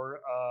for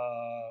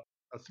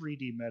a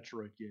 3D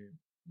Metroid game,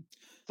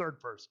 third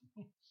person.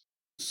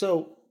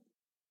 So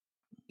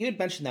you had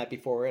mentioned that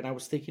before, and I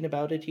was thinking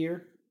about it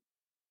here.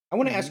 I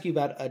want to Hmm. ask you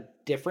about a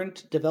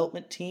different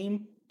development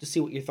team to see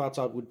what your thoughts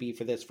on would be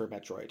for this for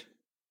Metroid.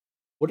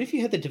 What if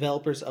you had the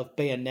developers of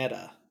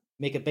Bayonetta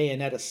make a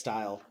Bayonetta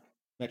style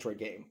Metroid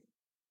game?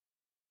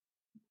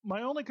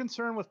 My only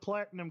concern with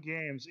Platinum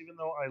Games, even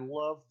though I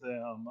love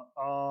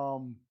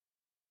them,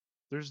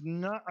 there's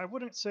not. I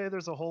wouldn't say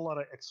there's a whole lot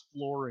of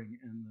exploring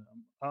in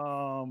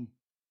them.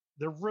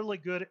 They're really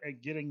good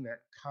at getting that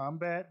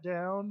combat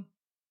down,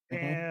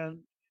 and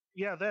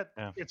yeah, that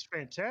Yeah. it's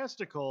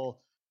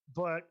fantastical.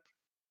 But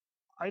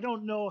I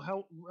don't know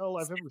how well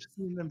I've ever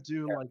seen them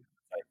do like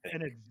I an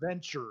think.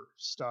 adventure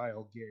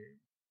style game.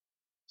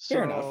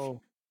 Fair enough.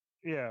 So,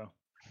 yeah.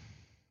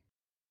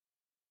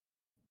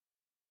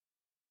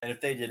 And if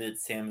they did it,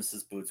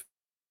 Samus's boots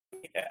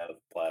would have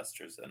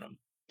blasters in them.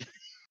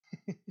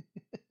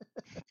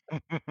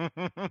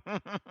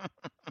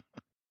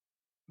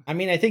 I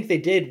mean, I think they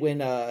did when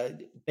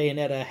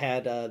Bayonetta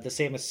had the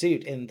Samus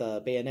suit in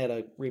the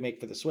Bayonetta remake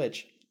for the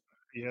Switch.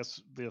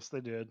 Yes, they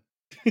did.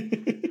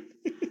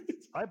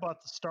 I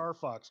bought the Star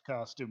Fox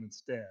costume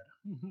instead.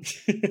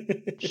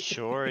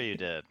 Sure you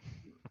did.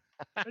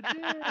 I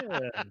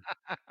did.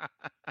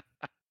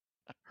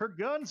 Her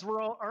guns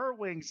were all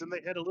R-wings, and they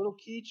had a little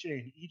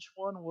keychain. Each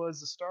one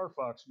was a Star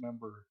Fox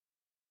member: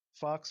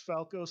 Fox,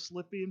 Falco,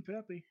 Slippy, and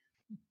Peppy.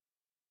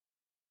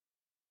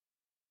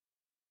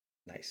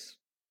 Nice.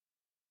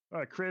 All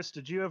right, Chris,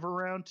 did you have a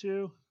round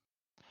two?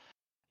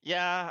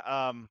 Yeah,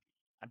 I'm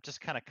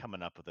just kind of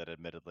coming up with it,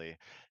 admittedly.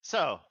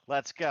 So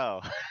let's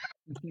go.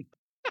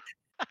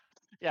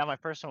 Yeah, my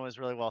first one was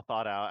really well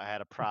thought out. I had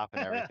a prop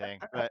and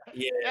everything. But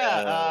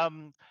yeah,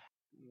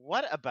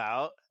 what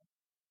about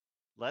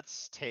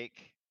let's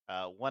take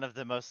one of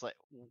the most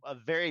a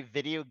very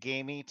video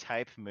gamey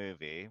type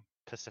movie,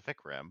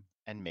 Pacific Rim,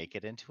 and make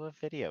it into a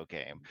video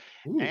game.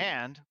 Ooh.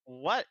 And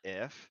what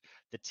if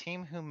the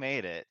team who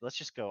made it, let's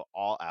just go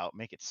all out,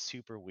 make it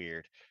super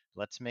weird.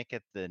 Let's make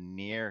it the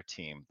Nier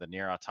team, the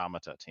Nier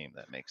Automata team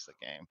that makes the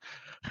game.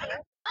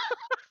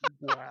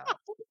 Wow.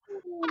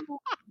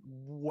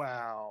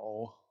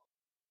 Wow.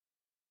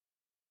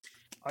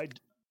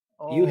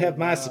 You have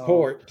my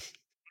support.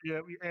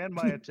 Yeah, and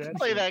my attention.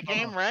 Play that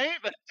game, right?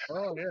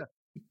 Oh yeah.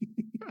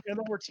 And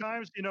there were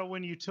times,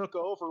 when you took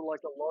over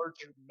like a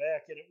larger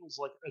mech, and it was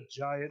like a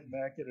giant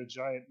mech and a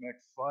giant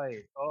mech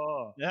fight.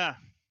 Oh, Yeah.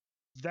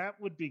 that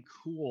would be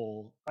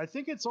cool. I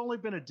think it's only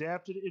been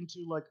adapted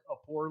into like a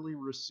poorly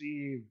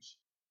received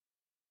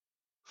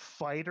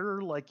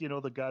fighter, like the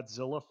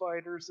Godzilla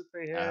fighters that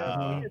they have.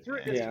 Oh,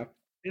 Yeah.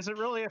 Is it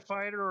really a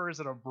fighter or is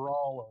it a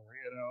brawler?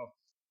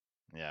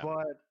 Yeah.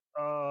 But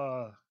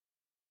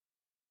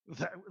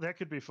that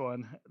could be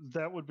fun.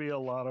 That would be a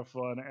lot of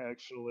fun,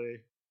 actually.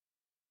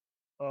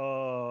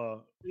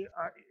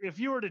 If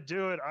you were to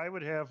do it, I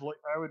would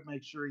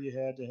make sure you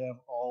had to have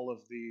all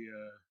of the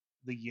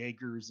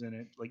Jaegers in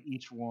it, like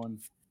each one.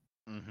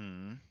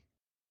 Mm-hmm.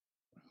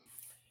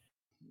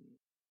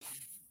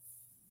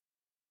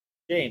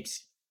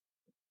 James.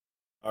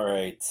 All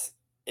right.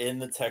 In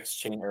the text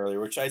chain earlier,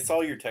 which I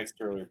saw your text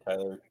earlier,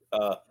 Tyler.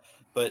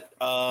 But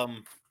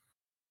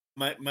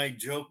my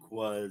joke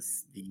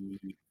was the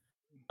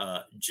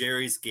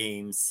Jerry's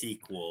Game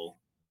sequel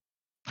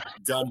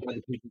done by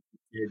the people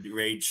who did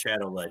Raid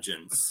Shadow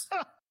Legends.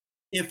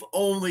 If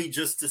only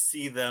just to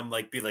see them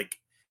be like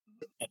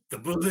the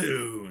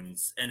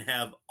balloons and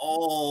have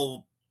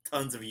all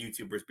tons of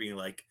YouTubers being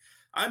like,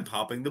 I'm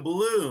popping the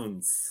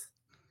balloons.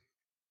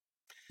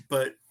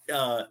 But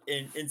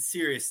in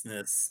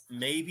seriousness,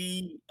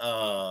 maybe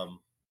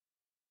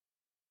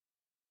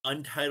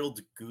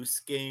Untitled Goose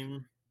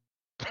Game,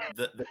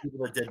 the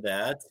people that did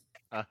that,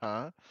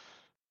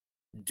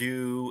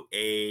 do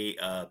a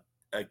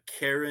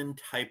Karen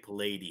type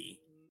lady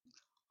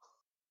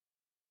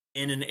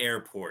in an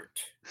airport.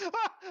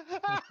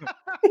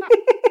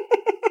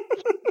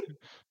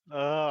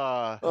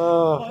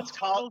 Let's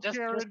call it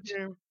Karen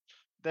game.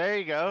 There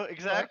you go.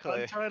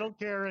 Exactly. Untitled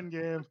Karen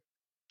game.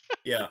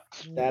 Yeah.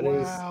 That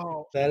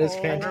is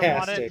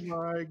fantastic. Oh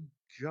my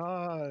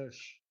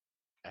gosh.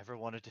 Ever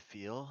wanted to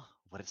feel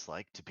what it's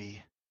like to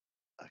be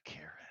a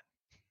Karen?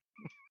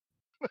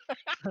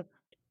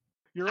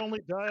 Your only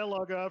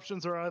dialogue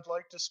options are "I'd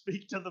like to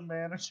speak to the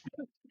manager."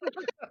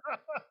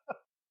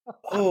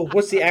 Oh,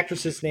 what's the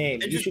actress's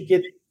name? You should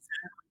get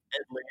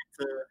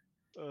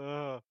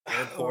Atlanta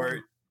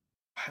airport.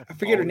 I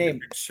forget her name.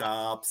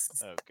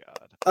 Shops. Oh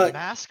God.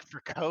 Mask for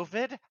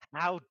COVID?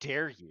 How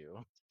dare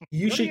you?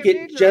 You should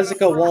get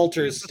Jessica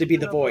Walters to be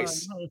the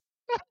voice.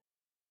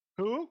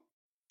 Who?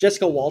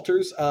 Jessica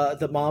Walters,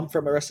 the mom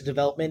from Arrested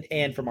Development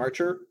and from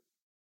Archer.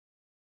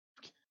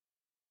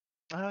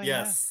 Oh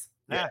yes.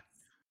 Yeah.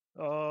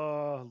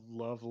 Oh,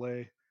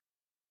 lovely.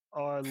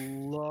 Oh, I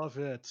love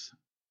it.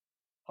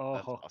 Oh,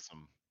 that's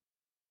awesome.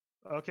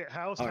 Okay,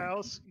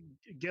 House,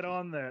 get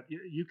on that.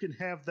 You can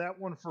have that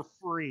one for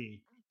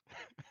free.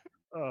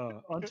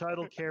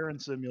 Untitled Karen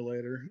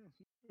Simulator.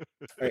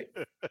 Right.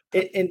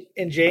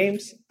 And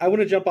James, I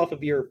want to jump off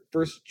of your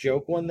first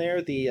joke one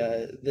there,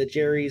 the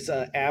Jerry's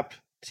app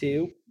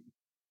 2.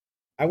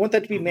 I want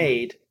that to be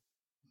made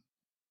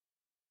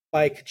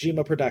by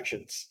Kojima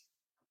Productions.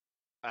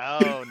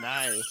 Oh,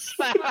 nice.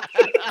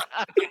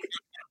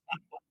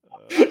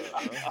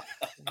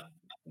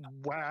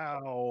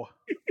 Wow.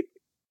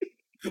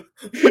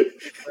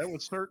 That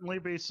would certainly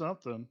be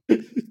something.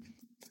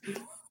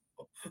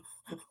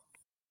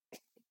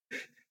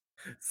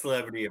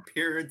 celebrity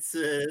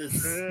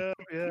appearances,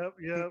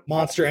 Yep.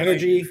 Monster all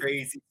kinds of Energy.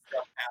 crazy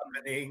stuff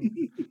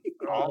happening.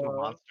 All the Uh,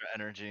 Monster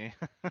Energy.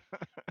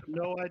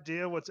 No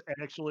idea what's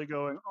actually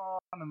going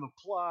on in the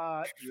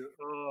plot.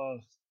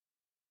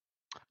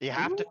 You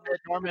have to fit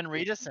Norman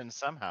Reedus in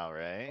somehow,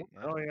 right?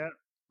 Oh yeah,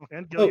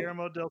 and Oh.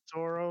 Guillermo del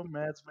Toro,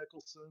 Mads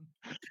Mikkelsen.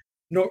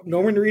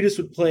 Norman Reedus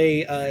would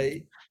play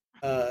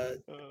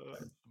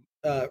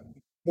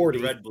Morty.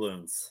 The red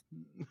balloons.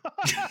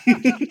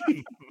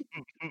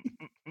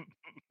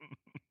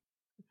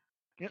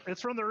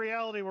 It's from the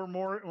reality where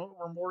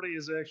Morty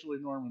is actually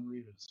Norman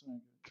Reedus.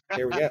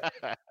 There we go.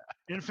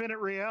 Infinite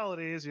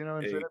realities,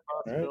 infinite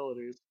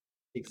possibilities.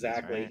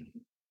 Exactly. Right.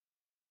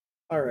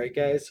 All right,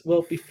 guys.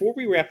 Well, before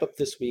we wrap up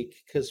this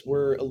week, because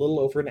we're a little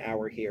over an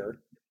hour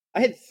here, I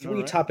had 3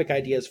 Alright. topic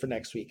ideas for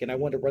next week, and I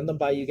wanted to run them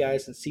by you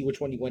guys and see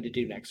which one you want to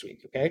do next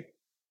week, okay?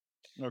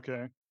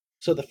 Okay.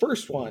 So the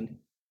first one,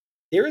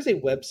 there is a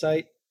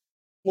website.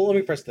 Well, let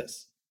me press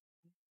this.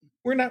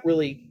 We're not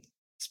really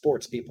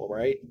sports people,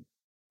 right?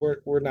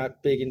 We're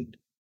not big in,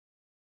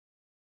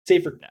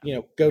 say for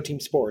Go Team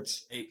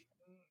Sports. Hey,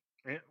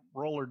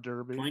 Roller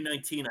derby.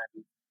 2019, I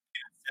was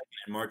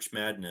second in March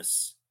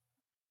Madness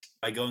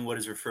by going what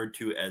is referred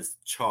to as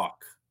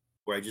chalk,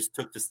 where I just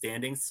took the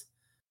standings.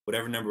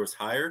 Whatever number was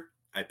higher,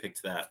 I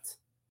picked that.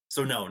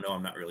 So no,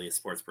 I'm not really a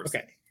sports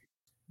person. Okay.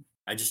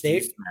 I just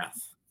used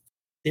math.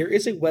 There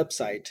is a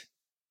website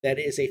that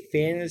is a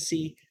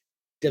fantasy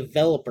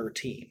developer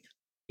team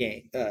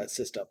game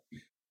system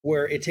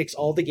where it takes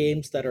all the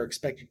games that are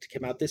expected to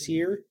come out this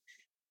year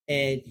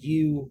and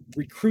you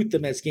recruit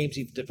them as games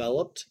you've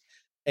developed,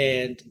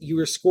 and you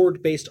are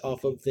scored based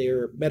off of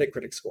their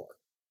Metacritic score.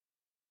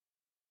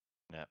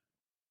 Yeah.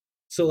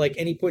 So like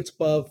any points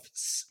above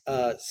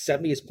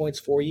 70 is points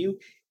for you,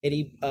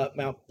 any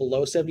amount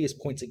below 70 is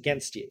points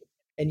against you,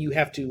 and you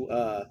have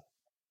to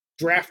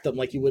draft them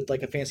like you would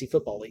like a fantasy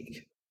football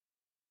league.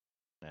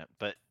 Yeah,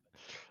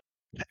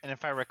 and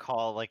if I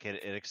recall, like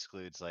it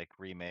excludes like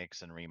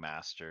remakes and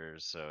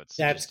remasters, so it's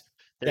That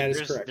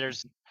is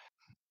correct.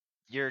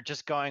 You're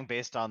just going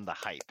based on the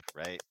hype,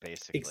 right?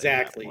 Basically,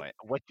 Exactly. at that point.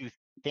 What you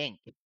think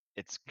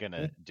it's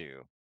gonna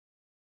do.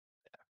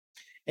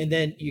 And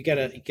then you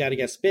gotta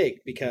guess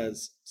big,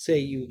 because say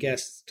you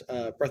guessed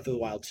Breath of the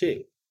Wild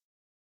 2.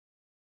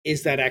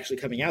 Is that actually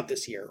coming out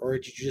this year, or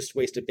did you just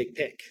waste a big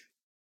pick?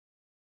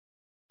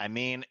 I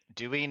mean,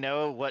 do we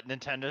know what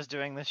Nintendo's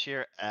doing this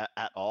year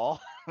at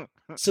all?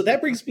 So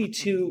that brings me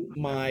to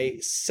my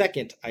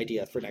second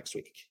idea for next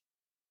week.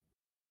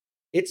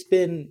 It's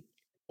been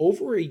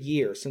over a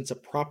year since a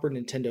proper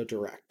Nintendo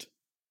Direct.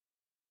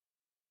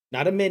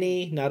 Not a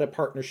mini, not a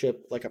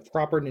partnership, like a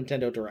proper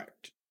Nintendo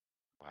Direct.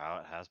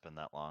 Wow, it has been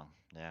that long.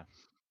 Yeah.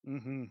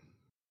 Mm-hmm.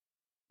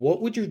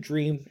 What would your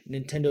dream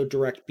Nintendo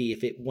Direct be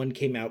if one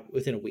came out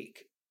within a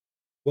week?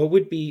 What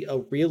would be a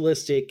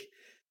realistic,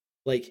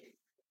 like,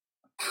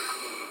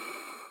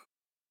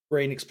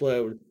 brain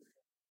explode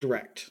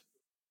Direct?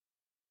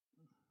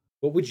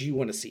 What would you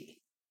want to see?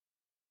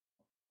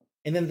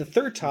 And then the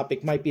third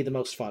topic might be the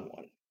most fun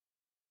one.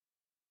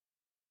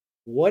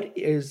 What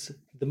is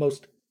the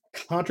most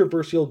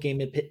controversial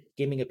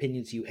gaming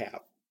opinions you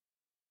have?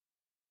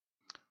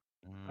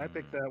 I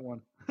picked that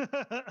one.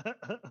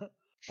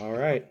 All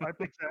right. I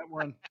picked that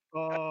one.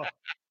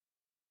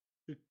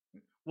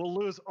 We'll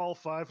lose all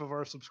 5 of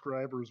our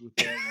subscribers with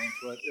that one,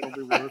 but it'll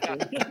be worth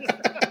it.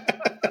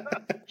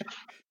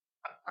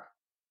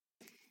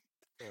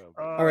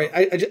 All right.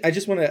 I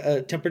just want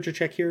a temperature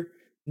check here.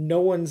 No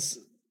one's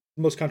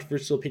most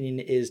controversial opinion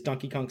is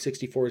Donkey Kong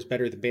 64 is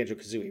better than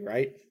Banjo-Kazooie,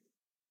 right?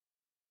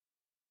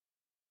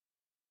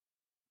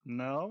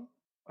 No,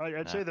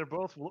 I'd say they're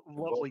both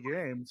lovely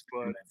games,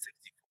 but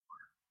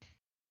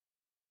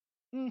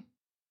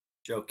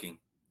Joking.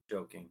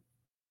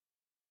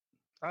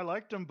 I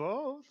liked them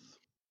both.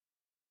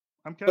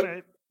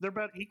 They're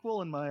about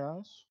equal in my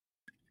eyes.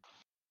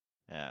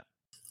 Yeah.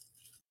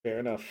 Fair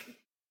enough.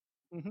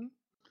 Mm-hmm.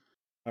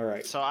 All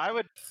right. So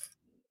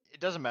it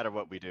doesn't matter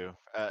what we do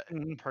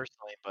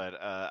personally,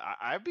 but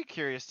I'd be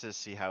curious to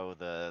see how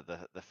the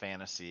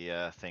fantasy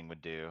thing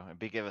would do, and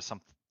give us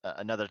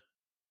another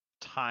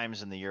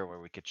times in the year where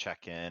we could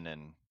check in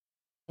and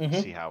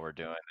see how we're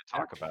doing and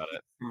talk about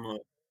it.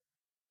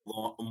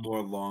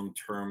 More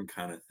long-term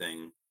kind of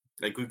thing.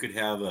 Like we could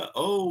have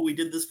we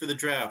did this for the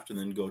draft, and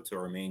then go to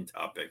our main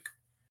topic.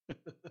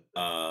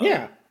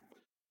 Yeah.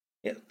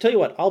 Tell you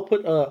what, I'll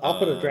put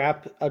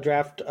a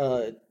draft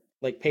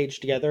like page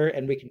together,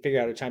 and we can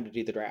figure out a time to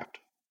do the draft.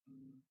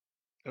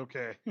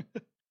 Okay.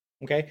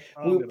 Okay.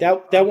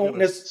 That won't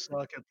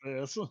necessarily suck at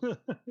this.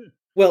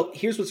 Well,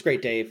 here's what's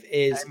great, Dave,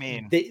 is I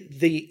mean,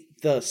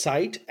 the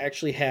site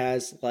actually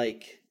has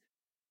like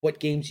what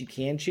games you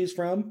can choose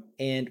from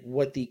and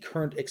what the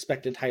current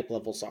expected hype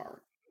levels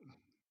are.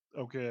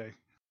 Okay.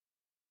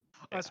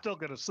 Yeah. I'm still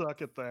gonna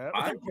suck at that.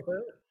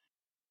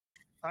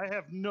 I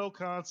have no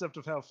concept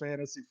of how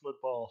fantasy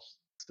football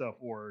stuff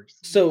works.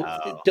 So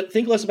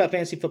think less about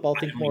fantasy football.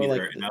 Think more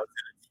like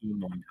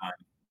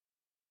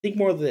think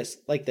more of this,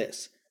 like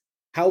this.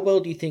 How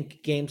well do you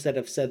think games that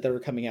have said that are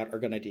coming out are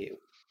going to do?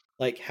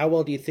 Like, how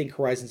well do you think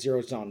Horizon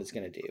Zero Dawn is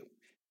going to do?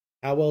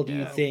 How well do you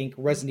Yeah. think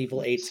Resident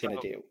Evil 8 is going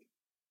So- to do?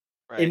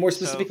 Right. And more so-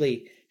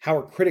 specifically, how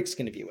are critics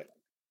going to view it?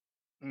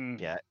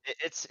 Yeah,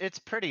 it's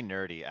pretty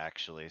nerdy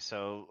actually.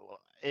 So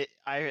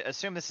I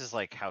assume this is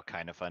like how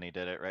Kind of Funny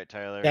did it, right,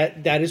 Tyler?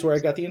 That is where I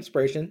got the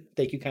inspiration.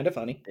 Thank you, Kind of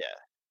Funny.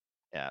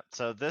 Yeah.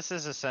 So this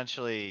is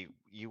essentially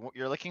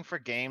you're looking for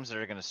games that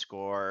are going to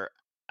score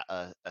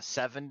a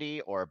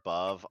 70 or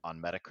above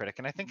on Metacritic,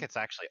 and I think it's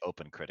actually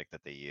OpenCritic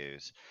that they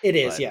use. It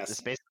is, But yes.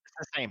 it's basically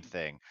the same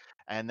thing.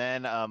 And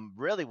then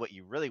really what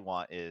you really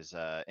want is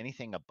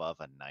anything above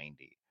a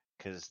 90,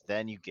 because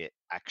then you get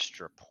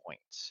extra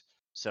points.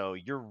 So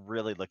you're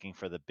really looking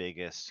for the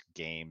biggest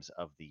games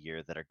of the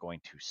year that are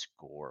going to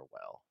score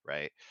well,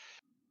 right?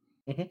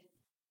 Okay.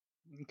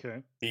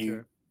 Be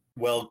Okay.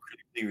 well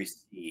critically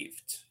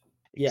received,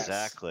 Yes.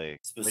 Exactly.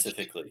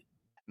 specifically.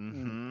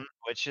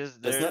 Which is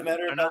Doesn't that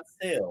matter they're about not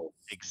sales?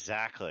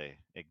 exactly.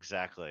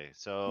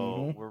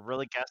 So we're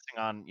really guessing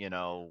on,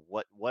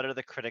 what are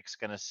the critics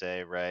gonna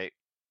say, right?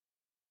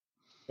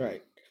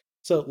 Right.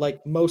 So,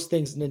 like most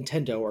things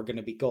Nintendo are going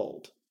to be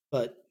gold,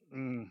 but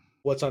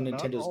what's on Not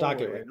Nintendo's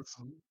docket, right? always.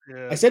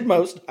 Yeah. I said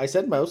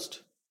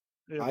most.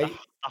 Yep.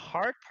 The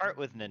hard part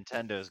with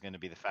Nintendo is going to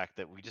be the fact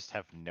that we just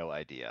have no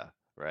idea,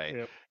 right?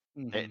 Yep.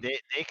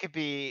 They could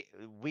be.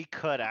 We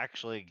could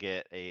actually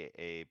get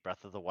a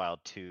Breath of the Wild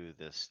 2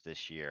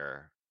 this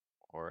year,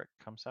 or it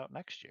comes out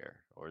next year,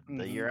 or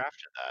the year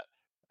after that.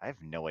 I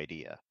have no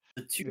idea.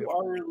 The two Yep.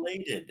 are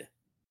related.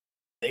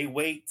 They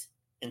wait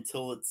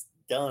until it's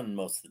done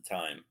most of the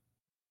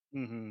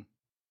time.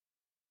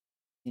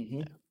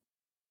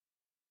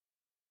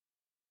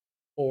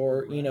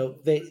 Or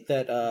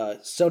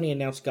Sony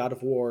announced God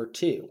of War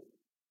 2.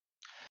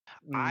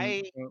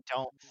 I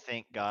don't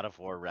think God of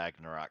War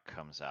Ragnarok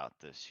comes out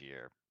this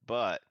year,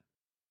 but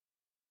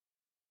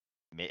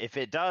if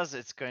it does,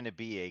 it's going to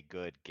be a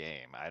good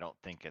game. I don't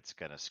think it's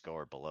going to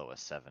score below a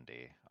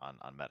 70 on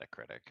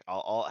Metacritic.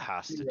 All it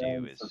has to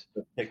do is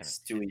The picks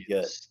do we continue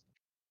get? this-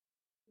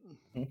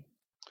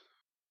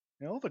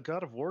 All the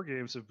God of War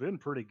games have been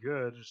pretty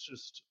good. It's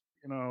just,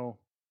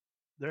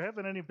 there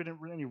haven't been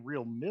any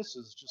real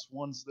misses, just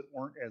ones that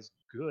weren't as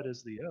good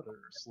as the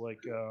others.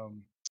 Like The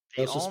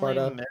Ghost of only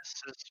Sparta.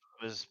 misses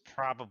was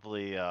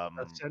probably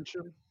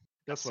Ascension.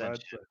 That's what I'd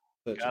Ascension.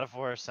 say. God of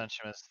War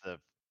Ascension is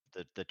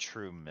the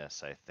true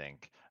miss, I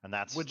think, and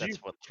that's Would you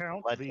what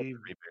count led to the the?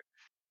 reboot.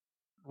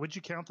 Would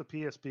you count the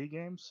PSP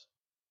games?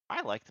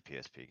 I like the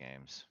PSP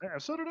games. Yeah,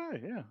 so did I.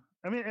 Yeah,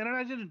 I mean, and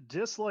I didn't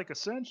dislike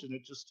Ascension.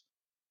 It just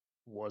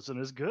wasn't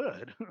as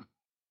good.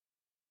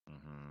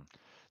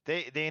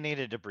 They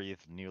needed to breathe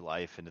new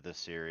life into the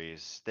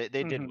series. They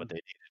did what they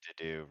needed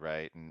to do,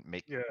 right, and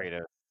make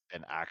Kratos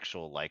an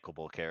actual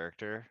likable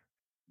character.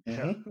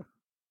 Yeah.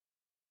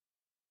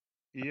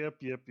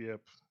 Yep.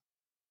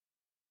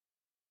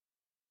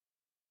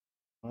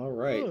 All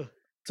right.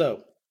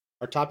 So,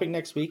 our topic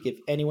next week, if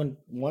anyone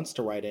wants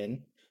to write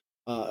in,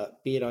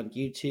 be it on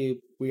YouTube,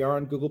 we are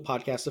on Google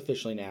Podcasts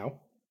officially now.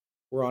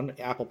 We're on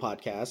Apple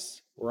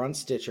Podcasts. We're on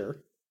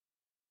Stitcher.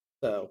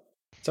 So,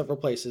 several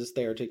places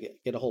there to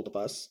get a hold of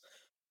us.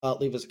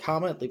 Leave us a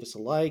comment, leave us a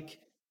like,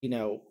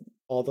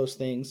 all those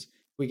things.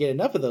 If we get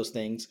enough of those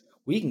things,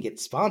 we can get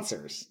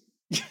sponsors.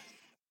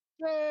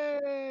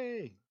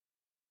 Yay!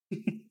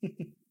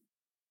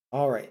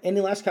 All right. Any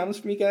last comments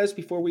from you guys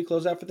before we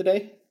close out for the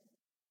day?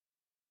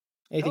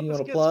 Anything you Help us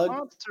want to get plug?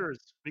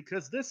 sponsors,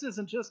 because this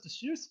isn't just a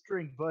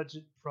shoestring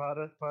budget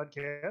product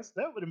podcast.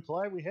 That would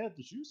imply we had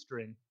the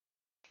shoestring.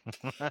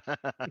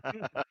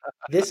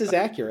 This is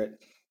accurate.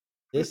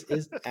 This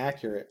is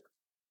accurate.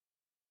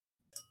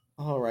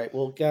 All right.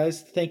 Well,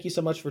 guys, thank you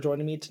so much for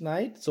joining me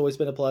tonight. It's always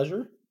been a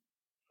pleasure.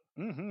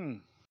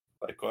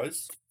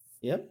 Likewise.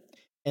 Yep.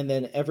 And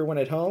then everyone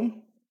at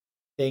home,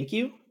 thank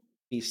you.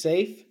 Be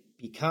safe.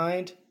 Be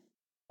kind.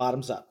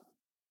 Bottoms up.